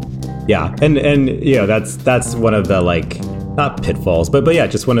 Yeah. And you know, that's one of the like, not pitfalls, but yeah,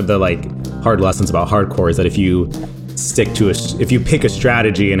 just one of the like hard lessons about hardcore is that if you stick to if you pick a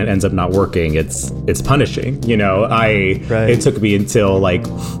strategy and it ends up not working, it's punishing. You know, it took me until like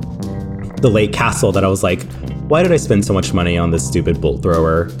the late castle that I was like, why did I spend so much money on this stupid bolt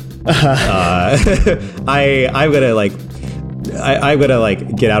thrower? I'm gonna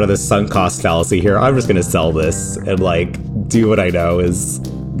like get out of this sunk cost fallacy here. I'm just gonna sell this and like do what I know is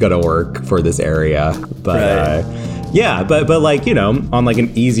gonna work for this area. But but like, you know, on like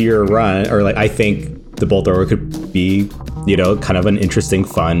an easier run, or like I think the bolt thrower could be, you know, kind of an interesting,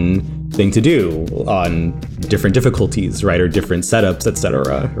 fun thing to do on different difficulties, right, or different setups,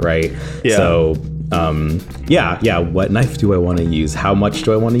 etc. Right. Yeah. So what knife do I want to use? How much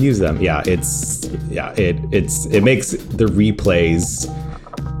do I want to use them? It makes the replays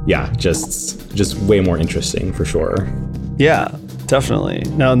just way more interesting for sure. Yeah, definitely.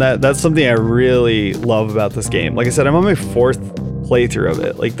 No, and that's something I really love about this game. Like I said, I'm on my 4th playthrough of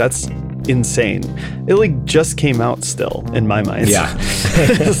it. Like that's insane. It like just came out still in my mind. Yeah.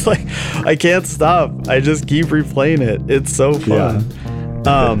 It's like I can't stop. I just keep replaying it. It's so fun.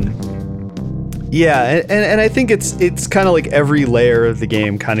 And I think it's kind of like every layer of the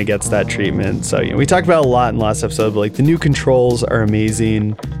game kind of gets that treatment. So, you know, we talked about a lot in the last episode, but like the new controls are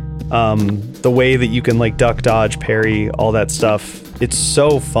amazing. The way that you can like duck, dodge, parry, all that stuff, it's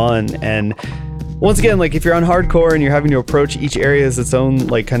so fun. And once again, like if you're on hardcore and you're having to approach each area as its own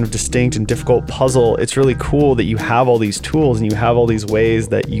like kind of distinct and difficult puzzle, it's really cool that you have all these tools and you have all these ways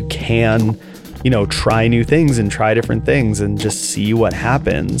that you can, you know, try new things and try different things and just see what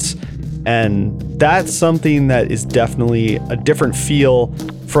happens. And that's something that is definitely a different feel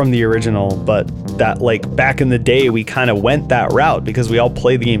from the original, but that like back in the day we kind of went that route because we all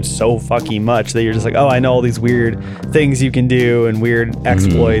played the game so fucking much that you're just like, oh, I know all these weird things you can do and weird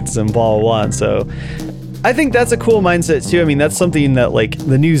exploits and blah blah blah. And so I think that's a cool mindset too. I mean, that's something that like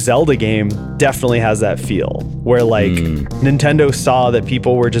the new Zelda game definitely has that feel where like Nintendo saw that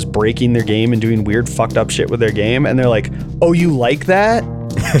people were just breaking their game and doing weird fucked up shit with their game, and they're like, oh, you like that?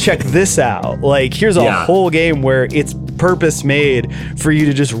 Check this out. Like, here's a whole game where it's purpose made for you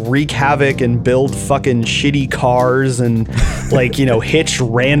to just wreak havoc and build fucking shitty cars and like, you know, hitch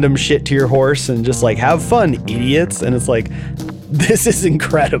random shit to your horse and just like have fun, idiots. And it's like, this is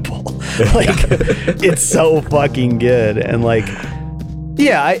incredible. Like, it's so fucking good. And like,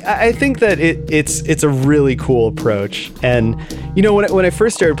 yeah, I think that it's a really cool approach. And you know, when I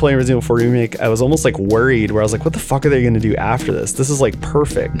first started playing Resident Evil 4 Remake, I was almost like worried where I was like, what the fuck are they going to do after this? This is like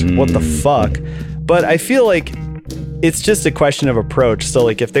perfect. What the fuck? But I feel like it's just a question of approach. So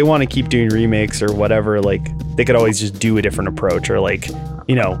like if they want to keep doing remakes or whatever, like they could always just do a different approach or like,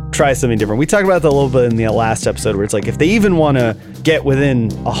 you know, try something different. We talked about that a little bit in the last episode where it's like if they even want to get within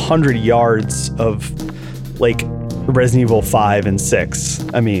 100 yards of like Resident Evil 5 and 6,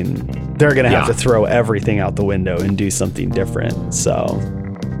 I mean, they're going to have to throw everything out the window and do something different. So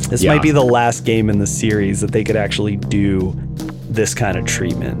this might be the last game in the series that they could actually do this kind of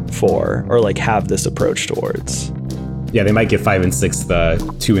treatment for, or like have this approach towards. Yeah, they might give 5 and 6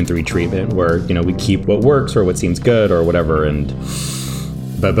 the 2 and 3 treatment where, you know, we keep what works or what seems good or whatever, and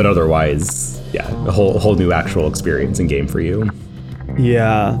but otherwise, a whole new actual experience in game for you.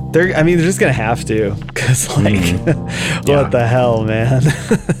 Yeah, they're just gonna have to, because like what the hell, man.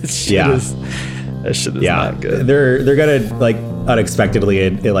 That shit is not good. They're gonna like unexpectedly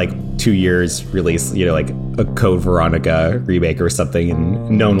in like 2 years release, you know, like a Code Veronica remake or something, and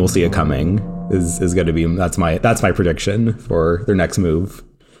no one will see it coming. Is gonna be that's my prediction for their next move.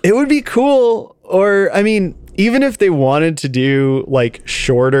 It would be cool, or I mean, even if they wanted to do like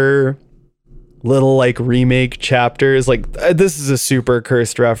shorter little like remake chapters. Like this is a super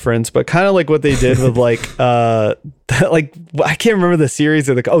cursed reference, but kind of like what they did with like like I can't remember the series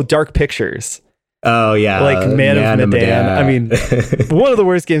of Dark Pictures. Oh yeah, like Man of Medan. I mean, one of the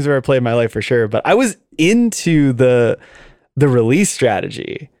worst games I've ever played in my life for sure. But I was into the release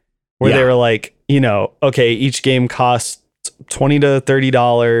strategy where they were like, okay, each game costs $20 to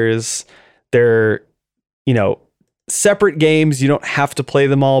 $30. They're, separate games. You don't have to play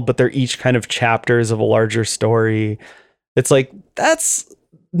them all, but they're each kind of chapters of a larger story. It's like, that's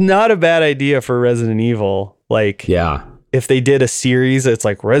not a bad idea for Resident Evil. Like, if they did a series, it's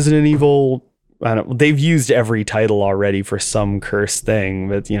like Resident Evil. They've used every title already for some cursed thing,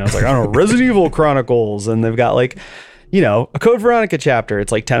 but it's like, I don't know, Resident Evil Chronicles, and they've got like, a Code Veronica chapter.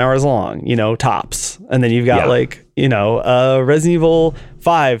 It's like 10 hours long, tops. And then you've got like, a Resident Evil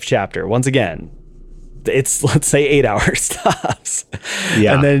 5 chapter. Once again, it's, let's say 8 hours tops.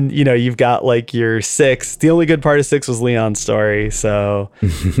 Yeah. And then, you've got like your 6. The only good part of 6 was Leon's story. So,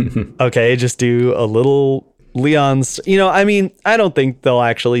 okay, just do a little Leon's, I mean, I don't think they'll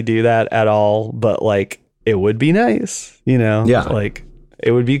actually do that at all, but like it would be nice, like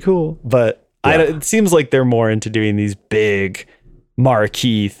it would be cool. But it seems like they're more into doing these big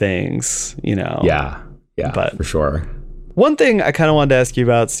marquee things, Yeah, but for sure. One thing I kind of wanted to ask you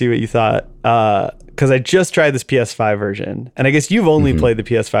about, see what you thought, because I just tried this PS5 version, and I guess you've only played the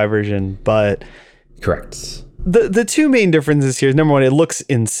PS5 version, but correct. The two main differences here is, number one, it looks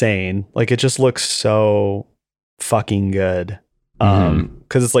insane. Like it just looks so fucking good,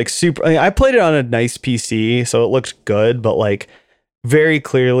 because it's like super. I mean, I played it on a nice PC, so it looked good, but like very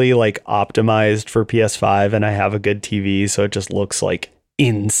clearly like optimized for PS5, and I have a good TV, so it just looks like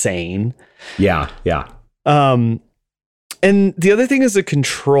insane. Yeah. And the other thing is the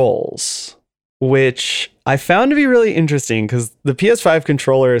controls, which I found to be really interesting, because the PS5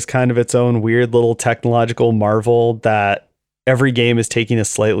 controller is kind of its own weird little technological marvel that every game is taking a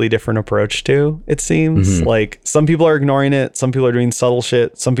slightly different approach to, it seems. Like some people are ignoring it, some people are doing subtle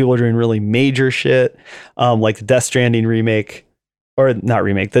shit, some people are doing really major shit, like the Death Stranding remake, or not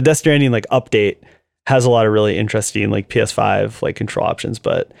remake, the Death Stranding like update has a lot of really interesting like PS5 like control options.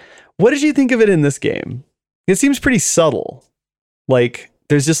 But what did you think of it in this game? It seems pretty subtle. Like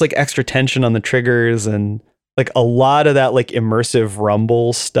there's just like extra tension on the triggers and like a lot of that like immersive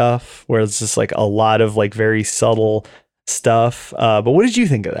rumble stuff, where it's just like a lot of like very subtle stuff. But what did you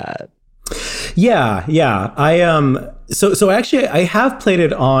think of that? Yeah. So actually I have played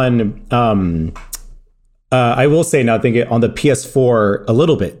it on I will say now, thinking on the PS4 a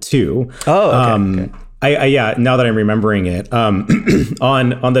little bit too. Oh, okay. I now that I'm remembering it, on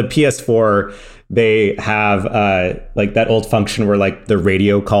the PS4 they have like that old function where like the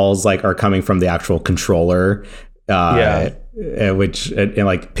radio calls like are coming from the actual controller, which and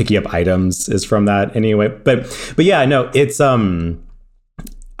like picking up items is from that anyway. But yeah, no, it's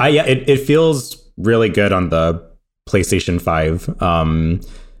it feels really good on the PlayStation 5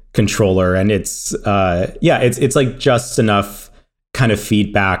 controller, and it's like just enough kind of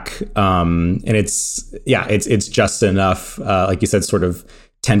feedback, and it's just enough like you said, sort of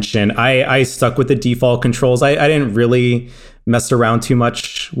tension. I stuck with the default controls. I didn't really mess around too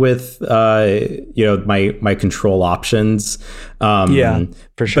much with my control options.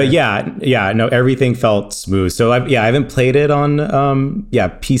 For sure. But no, everything felt smooth. So I haven't played it on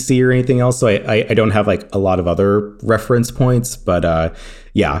PC or anything else, so I don't have like a lot of other reference points, but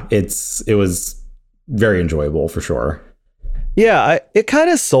it was very enjoyable for sure. Yeah, it kind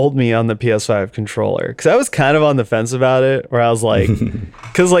of sold me on the PS5 controller, because I was kind of on the fence about it, where I was like,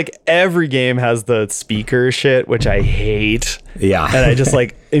 because like every game has the speaker shit, which I hate. Yeah. And I just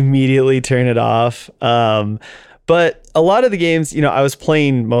like immediately turn it off. But a lot of the games, I was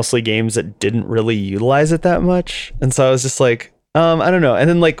playing mostly games that didn't really utilize it that much. And so I was just like, I don't know. And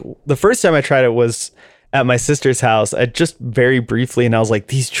then like the first time I tried it was at my sister's house, I just very briefly, and I was like,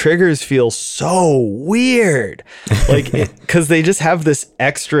 these triggers feel so weird, like because they just have this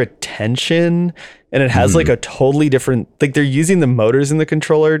extra tension, and it has like a totally different, like they're using the motors in the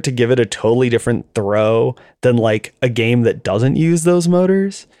controller to give it a totally different throw than like a game that doesn't use those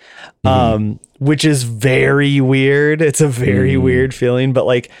motors, which is very weird. It's a very weird feeling, but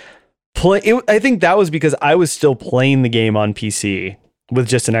like I think that was because I was still playing the game on PC with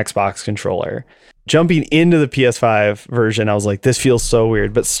just an Xbox controller. Jumping into the PS5 version, I was like, this feels so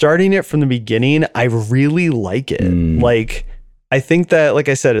weird. But starting it from the beginning, I really like it. Like, I think that, like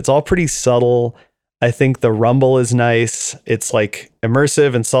I said, it's all pretty subtle. I think the rumble is nice. It's like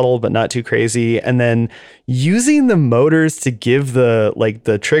immersive and subtle, but not too crazy. And then using the motors to give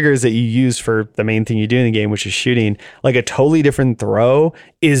the triggers that you use for the main thing you do in the game, which is shooting, like a totally different throw,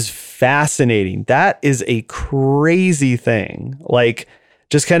 is fascinating. That is a crazy thing. Like,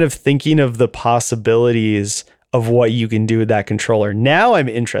 just kind of thinking of the possibilities of what you can do with that controller. Now I'm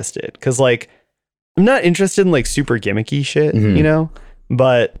interested, because like, I'm not interested in like super gimmicky shit, you know?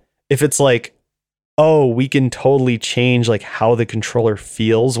 But if it's like, oh, we can totally change like how the controller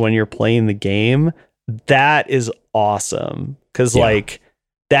feels when you're playing the game, that is awesome. Because like,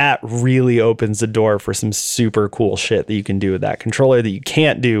 that really opens the door for some super cool shit that you can do with that controller that you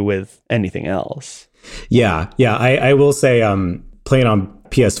can't do with anything else. Yeah. I will say, playing on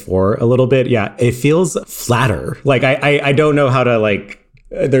PS4 a little bit, it feels flatter. Like I don't know how to like.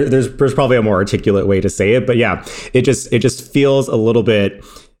 There's probably a more articulate way to say it, but it just feels a little bit.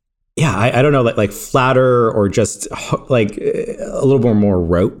 I don't know, like flatter, or just like a little more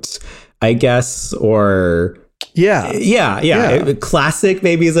rote, I guess, or. Yeah. Classic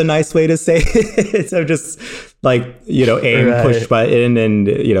maybe is a nice way to say it. So just like, aim, push button,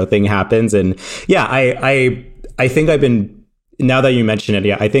 and, thing happens. And I think I've been, now that you mention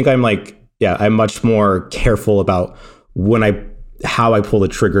it, I think I'm like, I'm much more careful about how I pull the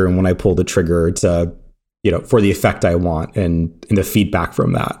trigger, and when I pull the trigger to, for the effect I want, and the feedback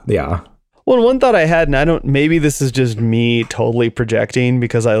from that. Yeah. Well, one thought I had, and maybe this is just me totally projecting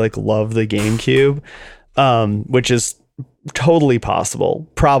because I like love the GameCube, which is totally possible,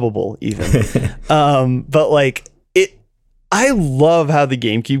 probable even. But like I love how the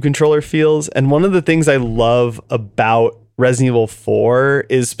GameCube controller feels. And one of the things I love about Resident Evil 4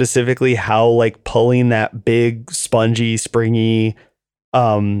 is specifically how like pulling that big, spongy, springy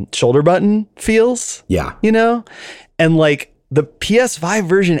shoulder button feels. Yeah. And like the PS5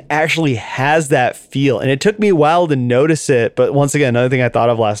 version actually has that feel. And it took me a while to notice it. But once again, another thing I thought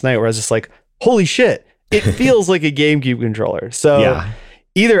of last night where I was just like, holy shit, it feels like a GameCube controller. So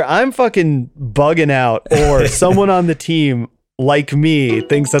either I'm fucking bugging out, or someone on the team like me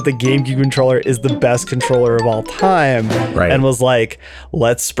thinks that the GameCube controller is the best controller of all time, and was like,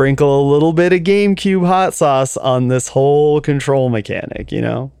 let's sprinkle a little bit of GameCube hot sauce on this whole control mechanic,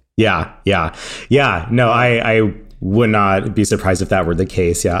 No, I would not be surprised if that were the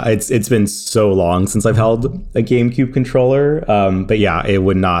case. It's been so long since I've held a GameCube controller, but it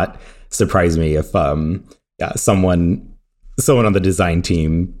would not surprise me if someone on the design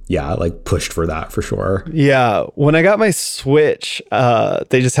team like pushed for that, for sure. When I got my Switch,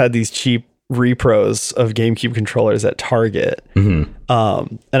 they just had these cheap repros of GameCube controllers at Target, and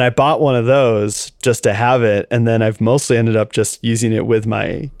I bought one of those just to have it, and then I've mostly ended up just using it with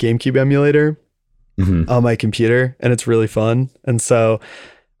my GameCube emulator on my computer, and it's really fun. And so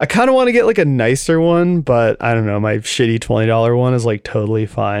I kind of want to get like a nicer one, but I don't know, my shitty $20 one is like totally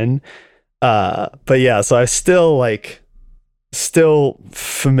fine. But so I still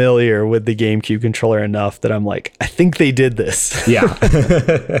familiar with the GameCube controller enough that I'm like, I think they did this. Yeah,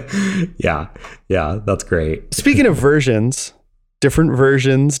 that's great. Speaking of versions, different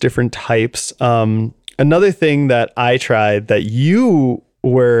types. Another thing that I tried that you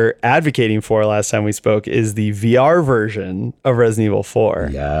were advocating for last time we spoke is the VR version of Resident Evil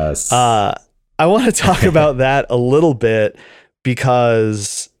 4. Yes. I want to talk about that a little bit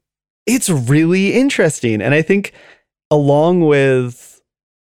because it's really interesting. And I think along with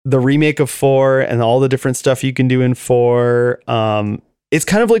the remake of 4 and all the different stuff you can do in 4, it's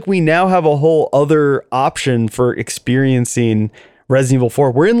kind of like we now have a whole other option for experiencing Resident Evil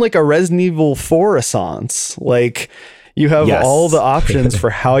 4. We're in like a Resident Evil 4 renaissance. Like, you have all the options for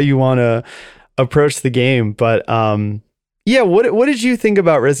how you want to approach the game. But what did you think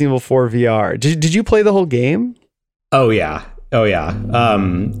about Resident Evil 4 VR? Did you play the whole game? Oh yeah.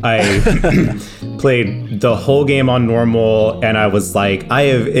 I played the whole game on normal, and I was like, I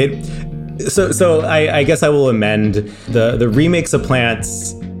guess I will amend the remake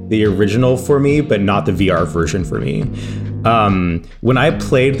supplants the original for me, but not the VR version for me. When I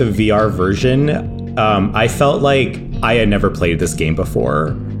played the VR version, I felt like I had never played this game before,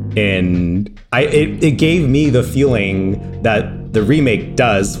 and it gave me the feeling that the remake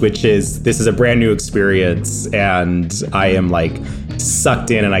does, which is this is a brand new experience, and I am like sucked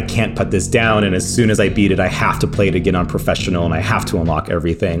in, and I can't put this down. And as soon as I beat it, I have to play it again on professional, and I have to unlock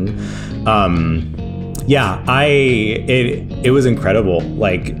everything. It was incredible.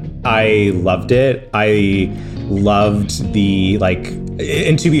 Like, I loved it. I loved the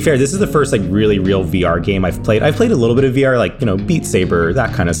and to be fair, this is the first like really real VR game I've played. I've played a little bit of VR, like, Beat Saber,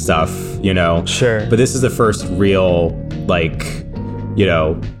 that kind of stuff, Sure. But this is the first real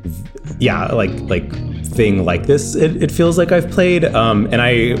thing like this. It feels like I've played, and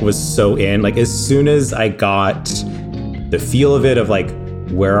I was so in. Like, as soon as I got the feel of it, of like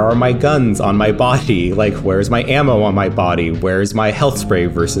where are my guns on my body? Like, where's my ammo on my body? Where's my health spray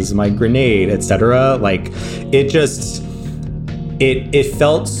versus my grenade, etc.? Like, it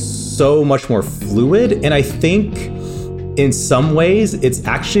felt so much more fluid. And I think in some ways it's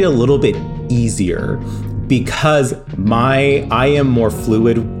actually a little bit easier because I am more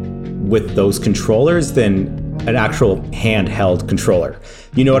fluid with those controllers than an actual handheld controller.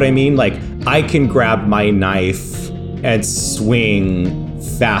 You know what I mean? Like, I can grab my knife and swing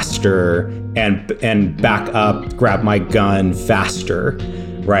faster and back up, grab my gun faster,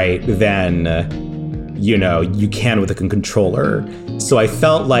 right, than you can with a controller. So I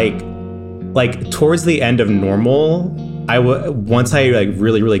felt like towards the end of normal, once I like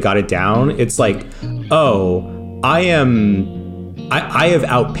really got it down, it's like, oh, I have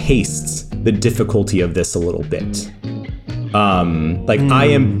outpaced the difficulty of this a little bit. I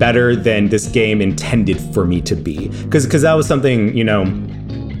am better than this game intended for me to be, because that was something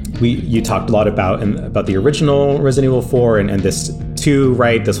you talked a lot about the original Resident Evil 4 and this too,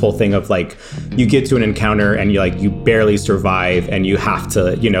 right? This whole thing of like you get to an encounter and you barely survive and you have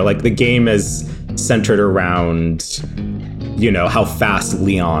to the game is centered around how fast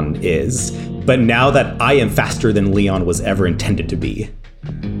Leon is, but now that I am faster than Leon was ever intended to be.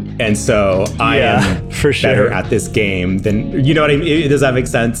 And so I am for sure better at this game than, you know what I mean? Does that make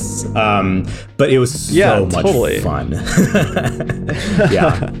sense? But it was so much fun.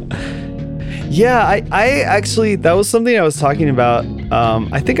 Yeah, I actually, that was something I was talking about.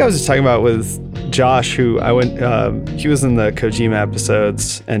 I think I was just talking about with Josh, who he was in the Kojima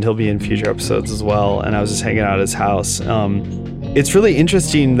episodes and he'll be in future episodes as well. And I was just hanging out at his house. It's really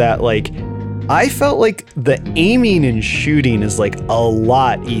interesting that I felt like the aiming and shooting is a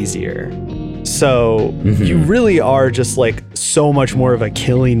lot easier. So you really are just so much more of a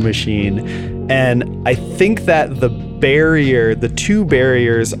killing machine. And I think that the two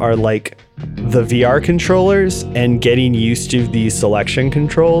barriers are the VR controllers and getting used to the selection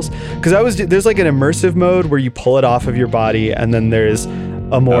controls. Because there's an immersive mode where you pull it off of your body, and then there's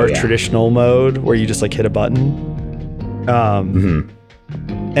a more traditional mode where you just hit a button.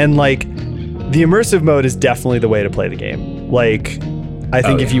 And the immersive mode is definitely the way to play the game. I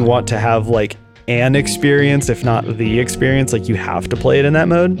think if you want to have an experience, if not the experience, you have to play it in that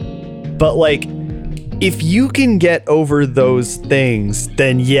mode. But if you can get over those things,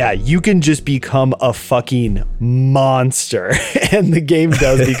 then you can just become a fucking monster. And the game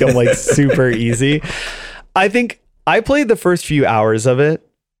does become super easy. I think I played the first few hours of it,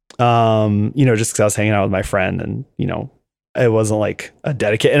 just because I was hanging out with my friend and, it wasn't a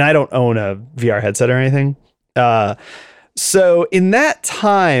dedicated, and I don't own a VR headset or anything. So in that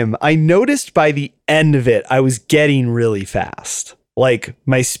time, I noticed by the end of it, I was getting really fast.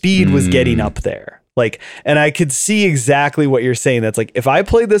 My speed was getting up there. And I could see exactly what you're saying. That's if I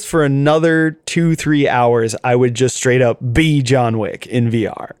played this for another 2-3 hours, I would just straight up be John Wick in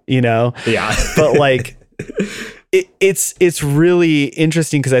VR, Yeah. But it's really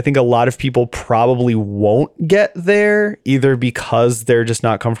interesting because I think a lot of people probably won't get there either because they're just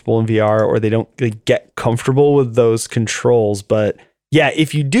not comfortable in VR or they don't get comfortable with those controls. But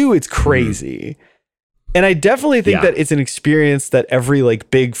if you do, it's crazy. And I definitely think that it's an experience that every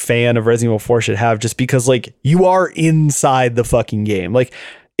big fan of Resident Evil 4 should have, just because you are inside the fucking game.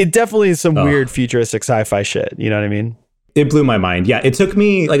 It definitely is some weird futuristic sci-fi shit. You know what I mean? It blew my mind. Yeah, it took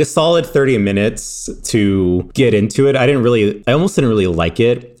me a solid 30 minutes to get into it. I almost didn't really like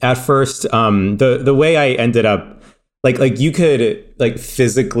it at first. The way I ended up, you could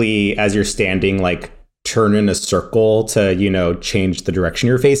physically, as you're standing, turn in a circle to, change the direction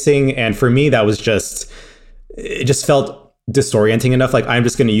you're facing. And for me, that was it just felt disorienting enough. I'm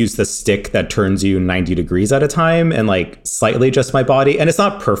just going to use the stick that turns you 90 degrees at a time and slightly adjust my body. And it's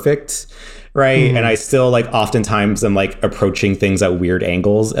not perfect. Right. And I still oftentimes am approaching things at weird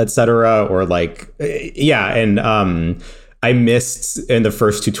angles, etc. Or and I missed in the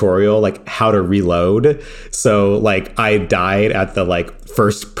first tutorial how to reload. So I died at the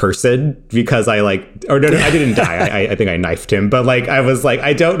first person because I didn't die. I think I knifed him, but I was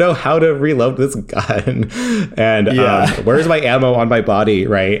I don't know how to reload this gun. And where's my ammo on my body?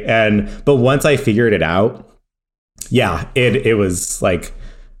 Right. But once I figured it out, it was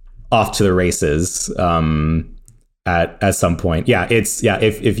off to the races at some point.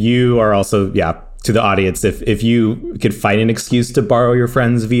 If you are also to the audience, if you could find an excuse to borrow your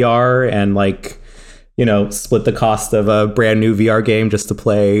friend's VR and split the cost of a brand new VR game just to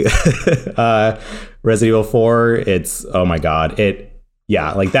play Resident Evil 4, it's, oh my god, that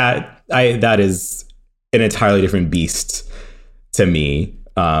is an entirely different beast to me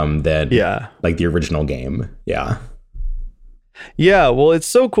than the original game. Yeah, well, it's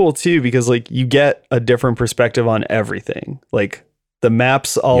so cool too because like you get a different perspective on everything. Like the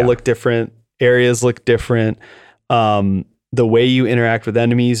maps all look different, areas look different. The way you interact with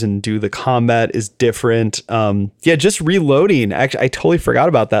enemies and do the combat is different. Just reloading. Actually, I totally forgot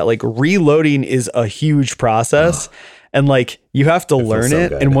about that. Like reloading is a huge process, and like you have to learn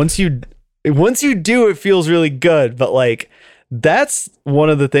it. And once you do, it feels really good. But like that's one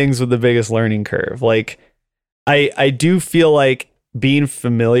of the things with the biggest learning curve. Like I do feel like being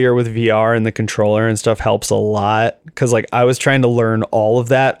familiar with VR and the controller and stuff helps a lot because like I was trying to learn all of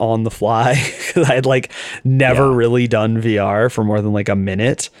that on the fly because I had like never really done VR for more than like a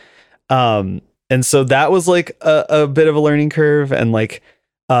minute. And so that was like a bit of a learning curve and like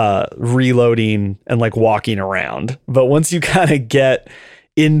reloading and like walking around. But once you kind of get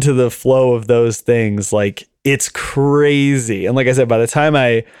into the flow of those things, like it's crazy. And like I said, by the time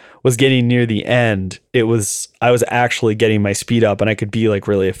I was getting near the end, I was actually getting my speed up and I could be like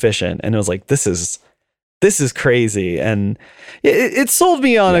really efficient. And it was like, this is crazy. And it sold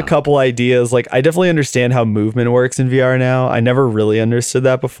me on a couple ideas. Like I definitely understand how movement works in VR now. I never really understood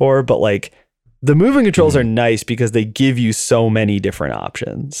that before, but like the movement controls are nice because they give you so many different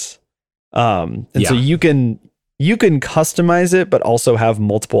options. So you can customize it, but also have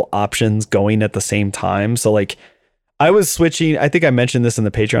multiple options going at the same time. So like I was switching, I think I mentioned this in the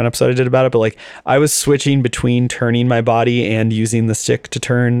Patreon episode I did about it, but like I was switching between turning my body and using the stick to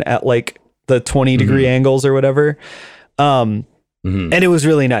turn at like the 20 degree angles or whatever. And it was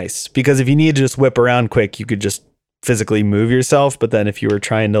really nice because if you need to just whip around quick, you could just physically move yourself. But then if you were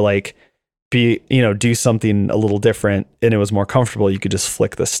trying to like do something a little different and it was more comfortable, you could just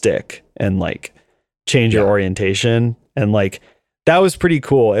flick the stick and like change your orientation. And like, that was pretty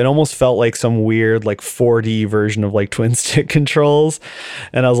cool. It almost felt like some weird like 4D version of like twin stick controls.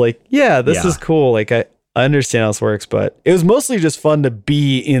 And I was like, this is cool. Like I understand how this works, but it was mostly just fun to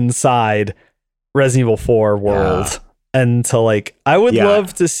be inside Resident Evil 4 world. And to like, I would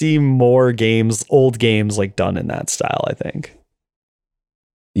love to see more old games like done in that style, I think.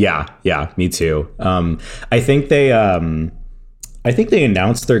 Yeah, me too. I think they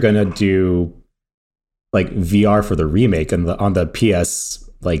announced they're going to do like VR for the remake and on the PS,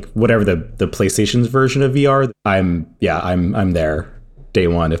 like whatever the PlayStation's version of VR. I'm there day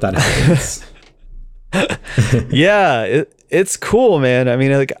one if that happens. It's cool, man. I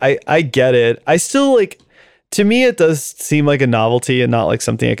mean, like I get it. I still like, to me, it does seem like a novelty and not like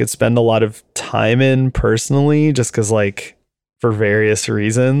something I could spend a lot of time in personally, just because like for various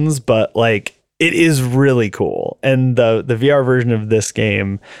reasons. But like it is really cool, and the VR version of this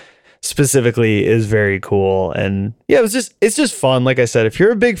game specifically is very cool. And it's just fun. Like I said, if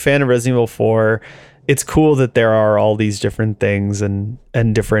you're a big fan of Resident Evil 4, it's cool that there are all these different things and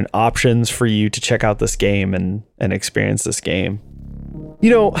different options for you to check out this game and experience this game.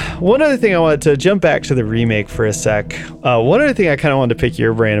 One other thing I wanted to jump back to the remake for a sec. One other thing I kind of wanted to pick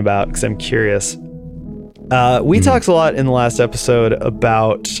your brain about because I'm curious. We talked a lot in the last episode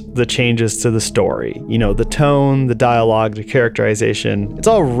about the changes to the story. The tone, the dialogue, the characterization. It's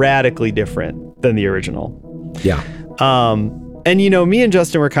all radically different than the original. Yeah. And me and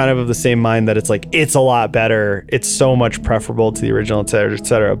Justin were kind of the same mind that it's like, it's a lot better. It's so much preferable to the original, et cetera, et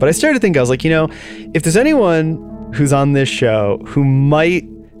cetera. But I started to think, I was like, if there's anyone who's on this show who might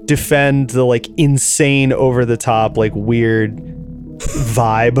defend the like insane over the top, like weird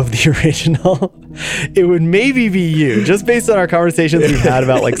vibe of the original, it would maybe be you, just based on our conversations we've had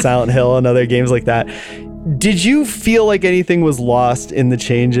about like Silent Hill and other games like that. Did you feel like anything was lost in the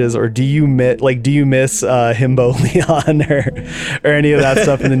changes, or do you miss Himbo Leon or any of that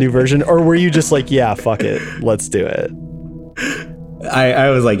stuff in the new version, or were you just like, yeah, fuck it, let's do it? I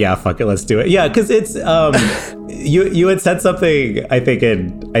was like, yeah, fuck it, let's do it. Yeah, because it's you had said something I think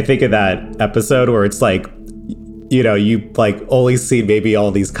in that episode where it's like, you like only see maybe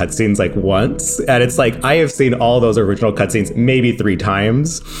all these cutscenes like once, and it's like I have seen all those original cutscenes maybe 3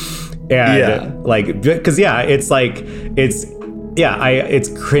 times, and like because it's like it's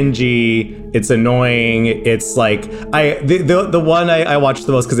cringy, it's annoying, it's like the one I watched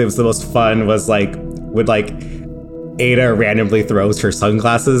the most because it was the most fun was like with like Ada randomly throws her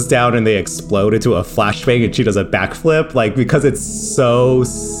sunglasses down and they explode into a flashbang and she does a backflip, like because it's so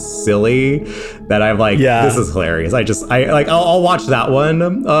silly that I'm like, this is hilarious. I'll watch that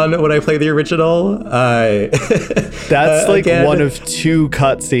one on when I play the original. That's like again, one of 2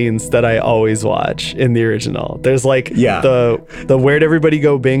 cutscenes that I always watch in the original. There's like the Where'd Everybody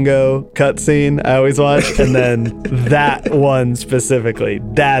Go Bingo cutscene I always watch, and then that one specifically.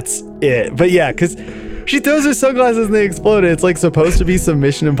 That's it. But yeah, because she throws her sunglasses and they explode. It's like supposed to be some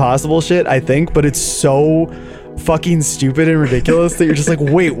Mission Impossible shit, I think, but it's so fucking stupid and ridiculous that you're just like,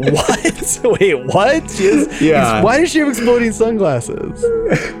 wait, what? Wait, what? Why does she have exploding sunglasses?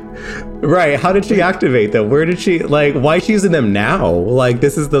 Right. How did she activate them? Where did she, like, why is she using them now? Like,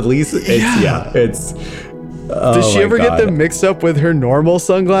 this is the least, it's does she ever get them mixed up with her normal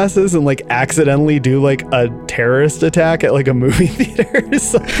sunglasses and like accidentally do like a terrorist attack at like a movie theater or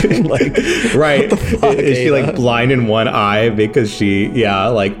something? Like, right. Fuck, is she like blind in one eye because she,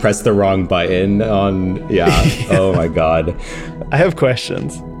 like pressed the wrong button on, Oh my God. I have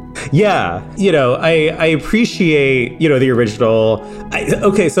questions. Yeah, I appreciate, the original.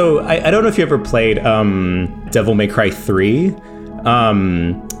 So I don't know if you ever played Devil May Cry 3,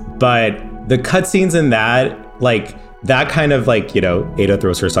 but the cutscenes in that, like, that kind of, like, Ada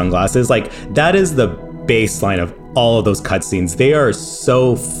throws her sunglasses, like, that is the baseline of all of those cutscenes. They are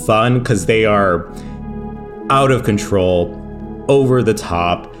so fun because they are out of control, over the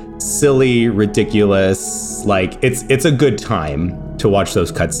top, silly, ridiculous. Like, it's a good time to watch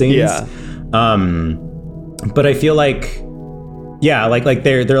those cutscenes. Yeah. But I feel like, like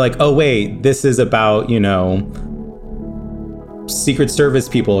they're like, oh wait, this is about, Secret Service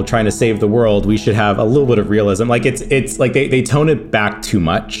people trying to save the world. We should have a little bit of realism. Like, it's like they tone it back too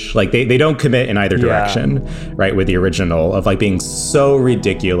much. Like they don't commit in either direction, right? With the original of like being so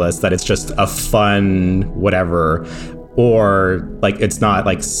ridiculous that it's just a fun whatever, or like it's not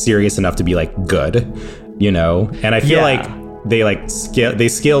like serious enough to be like good, And I feel like they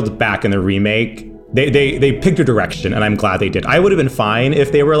scaled back in the remake. They picked a direction, and I'm glad they did. I would have been fine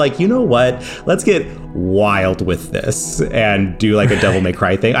if they were like, you know what, let's get wild with this and do like a Devil May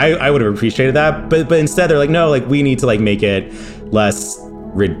Cry thing. I would have appreciated that, but instead they're like, no, like we need to like make it less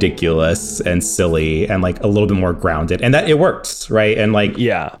ridiculous and silly and like a little bit more grounded, and that it works, right? And like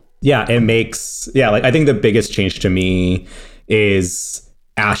it makes like I think the biggest change to me is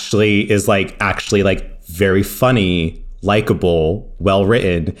Ashley is like actually like very funny, likable, well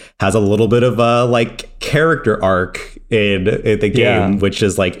written, has a little bit of a like character arc in the game, which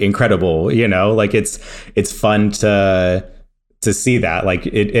is like incredible. Like it's fun to see that. Like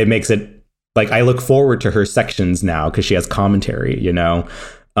it makes it like I look forward to her sections now because she has commentary,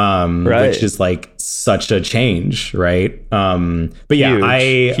 which is like such a change, right? But yeah,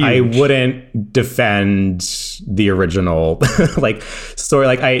 huge. I wouldn't defend the original like story.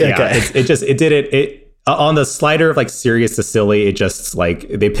 Like it did it on the slider of like serious to silly. It just like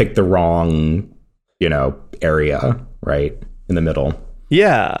they picked the wrong, area right in the middle.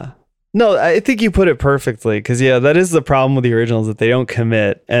 Yeah. No, I think you put it perfectly because that is the problem with the originals, that they don't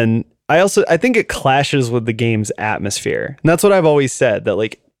commit. And I think it clashes with the game's atmosphere. And that's what I've always said, that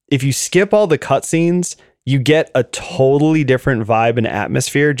like if you skip all the cutscenes, you get a totally different vibe and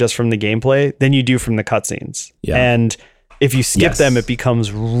atmosphere just from the gameplay than you do from the cutscenes. Yeah. And if you skip them, it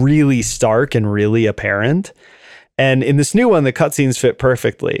becomes really stark and really apparent. And in this new one, the cutscenes fit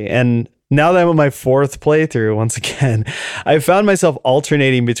perfectly. And now that I'm on my fourth playthrough, once again, I found myself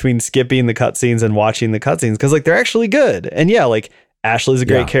alternating between skipping the cutscenes and watching the cutscenes because like they're actually good. And like Ashley's a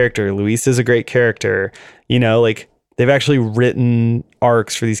great character. Luis is a great character. Like they've actually written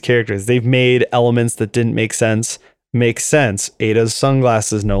arcs for these characters. They've made elements that didn't make sense. Makes sense. Ada's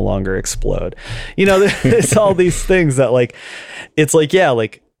sunglasses no longer explode. It's all these things that like, it's like,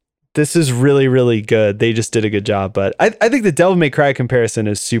 like this is really, really good. They just did a good job. But I think the Devil May Cry comparison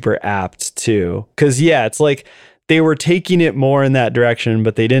is super apt too. Cause it's like they were taking it more in that direction,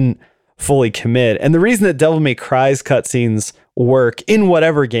 but they didn't fully commit. And the reason that Devil May Cry's cutscenes work in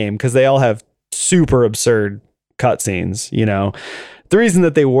whatever game, cause they all have super absurd cutscenes, the reason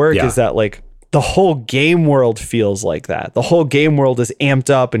that they work is that like, the whole game world feels like that. The whole game world is amped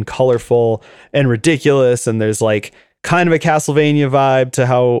up and colorful and ridiculous. And there's like kind of a Castlevania vibe to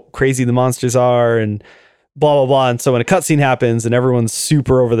how crazy the monsters are and blah, blah, blah. And so when a cutscene happens and everyone's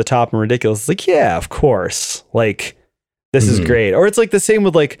super over the top and ridiculous, it's like, yeah, of course. Like, this is great. Or it's like the same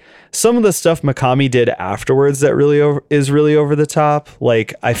with like some of the stuff Mikami did afterwards that is really over the top.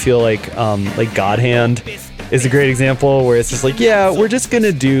 Like, I feel like God Hand is a great example where it's just like, yeah, we're just going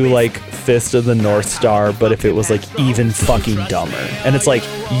to do like Fist of the North Star, but if it was like even fucking dumber. And it's like,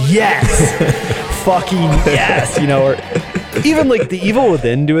 yes, fucking yes, or even like The Evil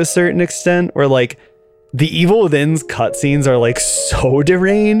Within to a certain extent, where like The Evil Within's cutscenes are like so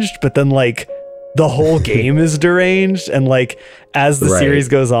deranged, but then like the whole game is deranged. And like, as the series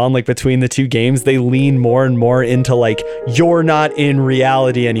goes on, like between the two games, they lean more and more into like, you're not in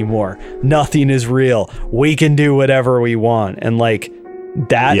reality anymore. Nothing is real. We can do whatever we want. And like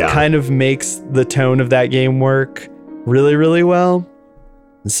that kind of makes the tone of that game work really, really well.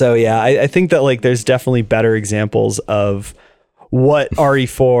 So yeah, I think that like there's definitely better examples of what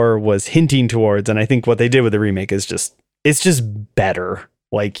RE4 was hinting towards. And I think what they did with the remake is it's just better.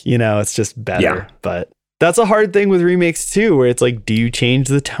 Like, it's just better. Yeah. But that's a hard thing with remakes too, where it's like, do you change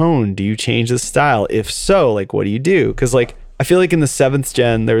the tone? Do you change the style? If so, like, what do you do? Because like, I feel like in the 7th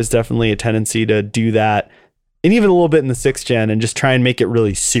gen, there was definitely a tendency to do that. And even a little bit in the 6th gen and just try and make it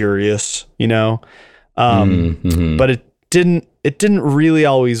really serious, but it didn't really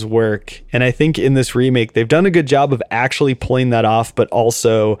always work. And I think in this remake, they've done a good job of actually pulling that off, but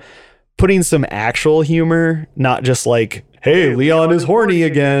also putting some actual humor, not just like, hey, Leon is horny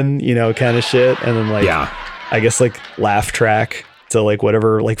again, kind of shit. And then like, I guess like laugh track to like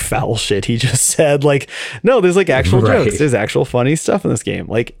whatever like foul shit he just said. Like, no, there's like actual jokes. There's actual funny stuff in this game.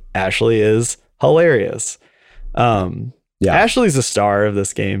 Like Ashley is hilarious. Ashley's a star of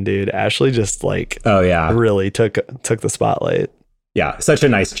this game, dude. Ashley just like, really took the spotlight. Yeah, such a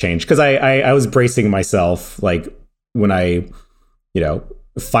nice change. Because I was bracing myself like when I,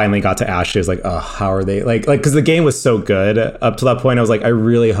 finally got to Ashley. I was like, oh, how are they like because the game was so good up to that point. I was like, I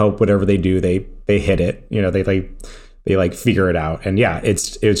really hope whatever they do, they hit it. They like figure it out. And yeah,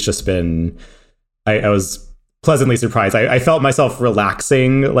 it's just been. I was pleasantly surprised. I felt myself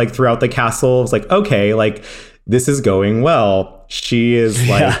relaxing like throughout the castle. I was like, okay, like this is going well. She is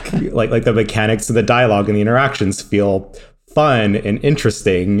like like the mechanics and the dialogue and the interactions feel fun and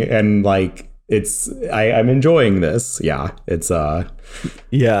interesting, and like I'm enjoying this. Yeah, it's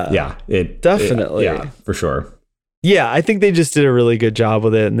it definitely for sure. Yeah, I think they just did a really good job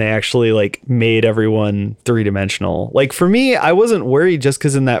with it, and they actually like made everyone 3-dimensional. Like for me, I wasn't worried just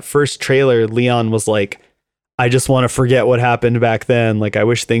because in that first trailer, Leon was like, I just want to forget what happened back then. Like, I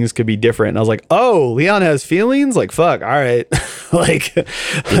wish things could be different. And I was like, oh, Leon has feelings? Like, fuck. All right.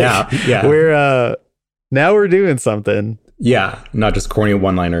 Now we're doing something. Yeah. Not just corny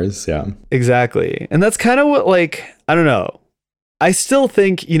one-liners. Yeah. Exactly. And that's kind of what, like, I don't know. I still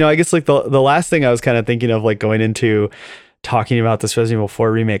think, I guess like the last thing I was kind of thinking of like going into talking about this Resident Evil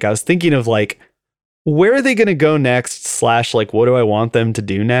 4 remake, I was thinking of like, where are they going to go next / like, what do I want them to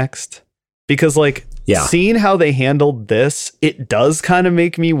do next? Because like, seeing how they handled this, it does kind of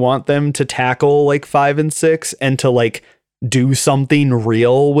make me want them to tackle like 5 and 6 and to like do something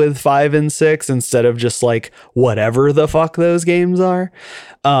real with 5 and 6 instead of just like whatever the fuck those games are.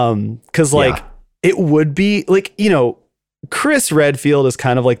 Cause like it would be like, Chris Redfield is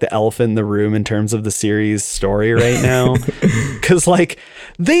kind of like the elephant in the room in terms of the series story right now. Cause like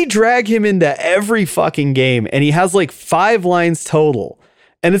they drag him into every fucking game and he has like 5 lines total.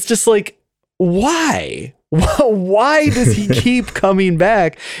 And it's just like, why? Why does he keep coming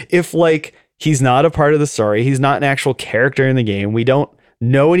back if like he's not a part of the story? He's not an actual character in the game. We don't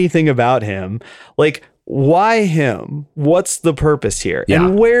know anything about him. Like, why him? What's the purpose here? Yeah.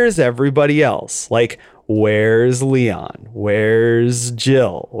 And where's everybody else? Like, where's Leon? Where's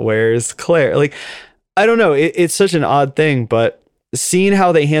Jill? Where's Claire? Like, I don't know. It's such an odd thing, but seeing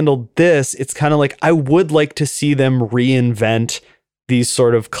how they handled this, it's kind of like I would like to see them reinvent these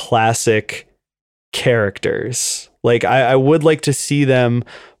sort of classic characters. Like I would like to see them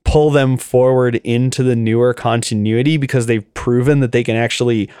pull them forward into the newer continuity because they've proven that they can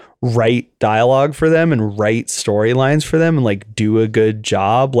actually write dialogue for them and write storylines for them and like do a good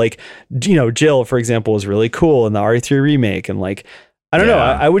job. Like, Jill, for example, was really cool in the RE3 remake. And like, I don't know,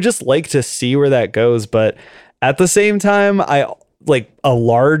 I would just like to see where that goes. But at the same time, I like a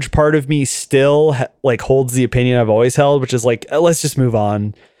large part of me still like holds the opinion I've always held, which is like, let's just move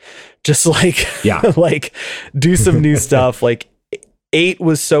on. Just like, like do some new stuff. Like 8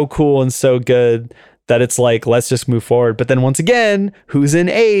 was so cool and so good that it's like, let's just move forward. But then once again, who's in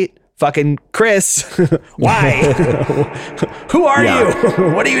 8? Fucking Chris. Why? Who are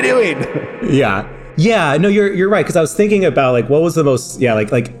you? What are you doing? Yeah, no, you're right. Cause I was thinking about like, what was the most,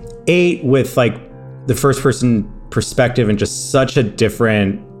 like 8 with like the first person perspective and just such a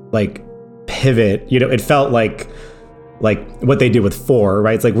different like pivot. It felt like what they did with 4,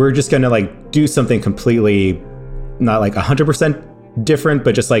 right? It's like we're just gonna like do something completely not like 100% different,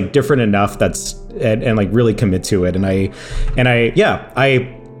 but just like different enough that's and like really commit to it. And I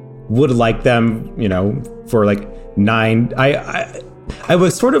would like them, for like 9. I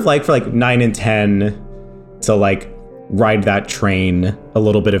was sort of like for like 9 and 10 to like ride that train a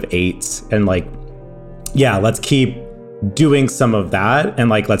little bit of 8 and like let's keep doing some of that and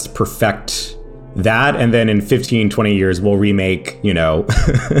like let's perfect that, and then in 15-20 years we'll remake 9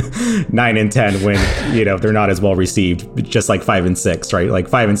 and 10 when they're not as well received, just like 5 and 6, right? Like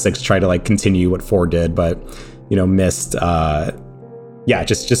 5 and 6 try to like continue what 4 did, but missed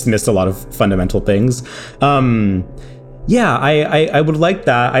just missed a lot of fundamental things. I would like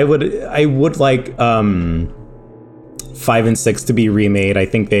that. I would like 5 and 6 to be remade. I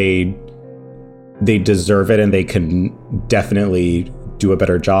think they deserve it, and they can definitely do a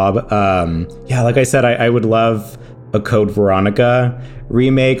better job. Yeah, like I said, I would love a Code Veronica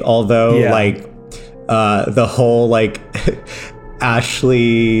remake, although like the whole like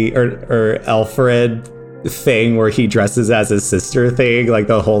Ashley or Alfred thing where he dresses as his sister thing, like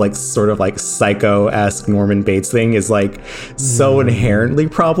the whole like sort of like psycho-esque Norman Bates thing is like so inherently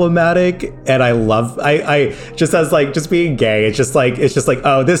problematic. And I just as like just being gay, it's just like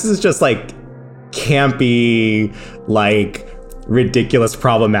oh, this is just like campy, like ridiculous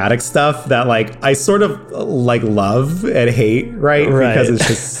problematic stuff that like I sort of like love and hate, right? Because it's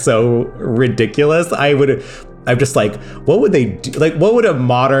just so ridiculous. I'm just like, what would they do? Like, what would a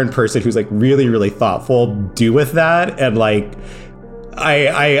modern person who's like really, really thoughtful do with that? And like,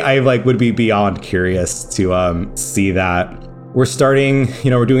 I like would be beyond curious to see that. We're starting,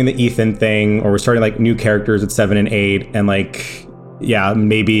 we're doing the Ethan thing, or we're starting like new characters at 7 and 8, and like, yeah,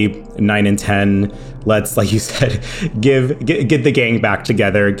 maybe 9 and 10. Let's, like you said, get the gang back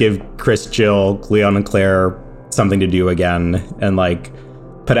together, give Chris, Jill, Leon, and Claire something to do again, and like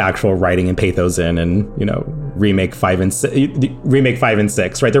put actual writing and pathos in, and remake 5 and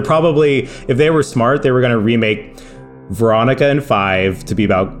 6, right? They're probably, if they were smart, they were going to remake Veronica and 5 to be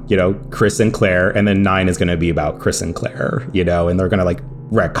about Chris and Claire, and then 9 is going to be about Chris and Claire, and they're going to like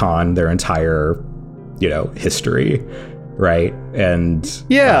retcon their entire history, right? And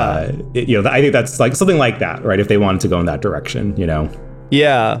I think that's like something like that, right? If they wanted to go in that direction,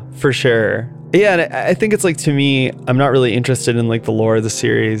 Yeah, for sure. Yeah, and I think it's like, to me, I'm not really interested in like the lore of the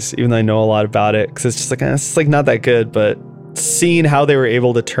series, even though I know a lot about it, because it's just like, it's like not that good. But seeing how they were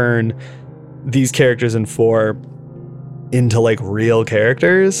able to turn these characters in 4 into like real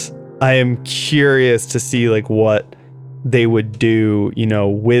characters, I am curious to see like what they would do,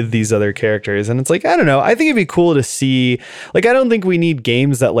 with these other characters. And it's like, I don't know, I think it'd be cool to see, like, I don't think we need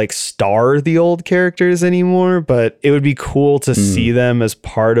games that like star the old characters anymore, but it would be cool to see them as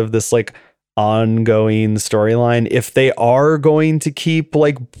part of this like ongoing storyline, if they are going to keep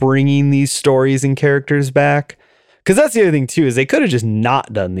like bringing these stories and characters back. Because that's the other thing too, is they could have just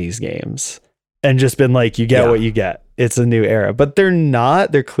not done these games and just been like, you get what you get, it's a new era. But they're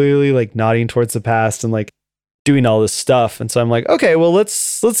not. They're clearly like nodding towards the past and like doing all this stuff. And so I'm like, okay, well, let's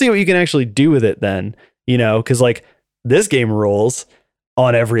see what you can actually do with it then, because like this game rules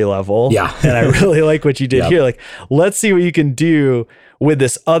on every level. Yeah. And I really like what you did here. Like, let's see what you can do with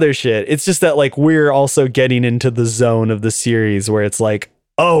this other shit. It's just that like we're also getting into the zone of the series where it's like,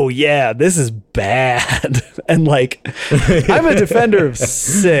 oh yeah, this is bad. And like, I'm a defender of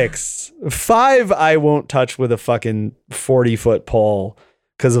 6. 5 I won't touch with a fucking 40-foot pole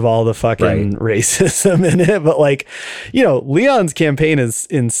because of all the fucking racism in it. But like, Leon's campaign is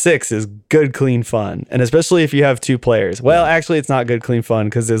in 6 is good, clean fun. And especially if you have 2 players. Well, actually it's not good, clean fun,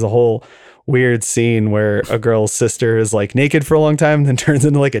 because there's a whole weird scene where a girl's sister is like naked for a long time and then turns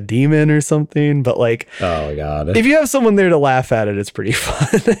into like a demon or something. But like, oh my God, if you have someone there to laugh at it, it's pretty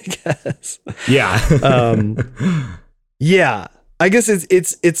fun, I guess. Yeah. I guess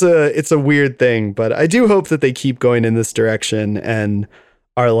it's a weird thing, but I do hope that they keep going in this direction and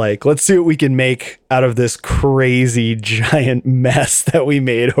are like, let's see what we can make out of this crazy giant mess that we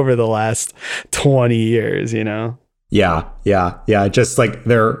made over the last 20 years, Yeah. Just like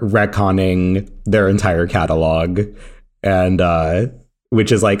they're retconning their entire catalog, and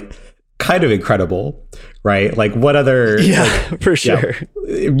which is like kind of incredible, right? Like what other? Yeah, for sure.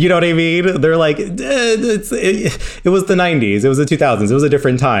 You know what I mean? They're like, it was the 90s, it was the 2000s, it was a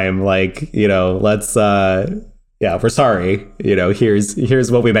different time. Like, let's we're sorry.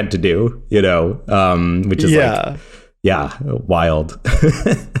 Here's what we meant to do. Which is like. Yeah, wild.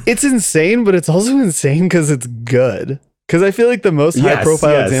 It's insane, but it's also insane because it's good. Because I feel like the most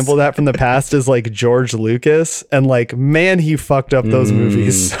high-profile example of that from the past is like George Lucas, and like, man, he fucked up those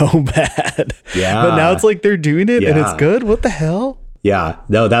movies so bad. Yeah, but now it's like they're doing it and it's good. What the hell? Yeah,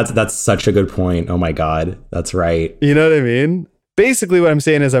 no, that's such a good point. Oh my God, that's right. You know what I mean? Basically what I'm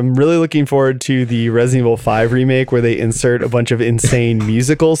saying is I'm really looking forward to the Resident Evil 5 remake where they insert a bunch of insane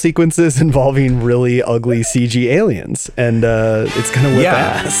musical sequences involving really ugly CG aliens, and it's gonna whip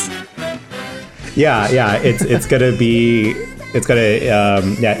ass. Yeah, it's gonna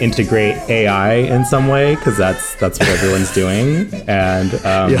integrate AI in some way, because that's what everyone's doing, and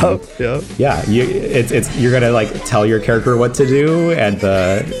you're gonna like tell your character what to do, and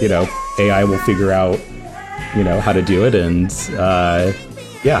the AI will figure out how to do it, and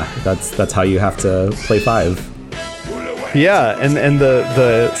that's how you have to play 5. Yeah, and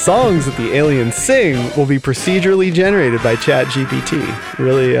the songs that the aliens sing will be procedurally generated by ChatGPT.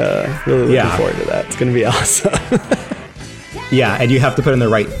 Really looking forward to that. It's gonna be awesome. Yeah, and you have to put in the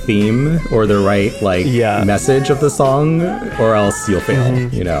right theme or the right message of the song, or else you'll fail.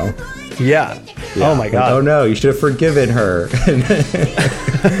 You know. Yeah. Oh my god. Oh no, you should have forgiven her.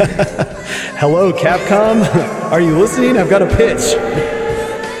 Hello, Capcom. Are you listening? I've got a pitch.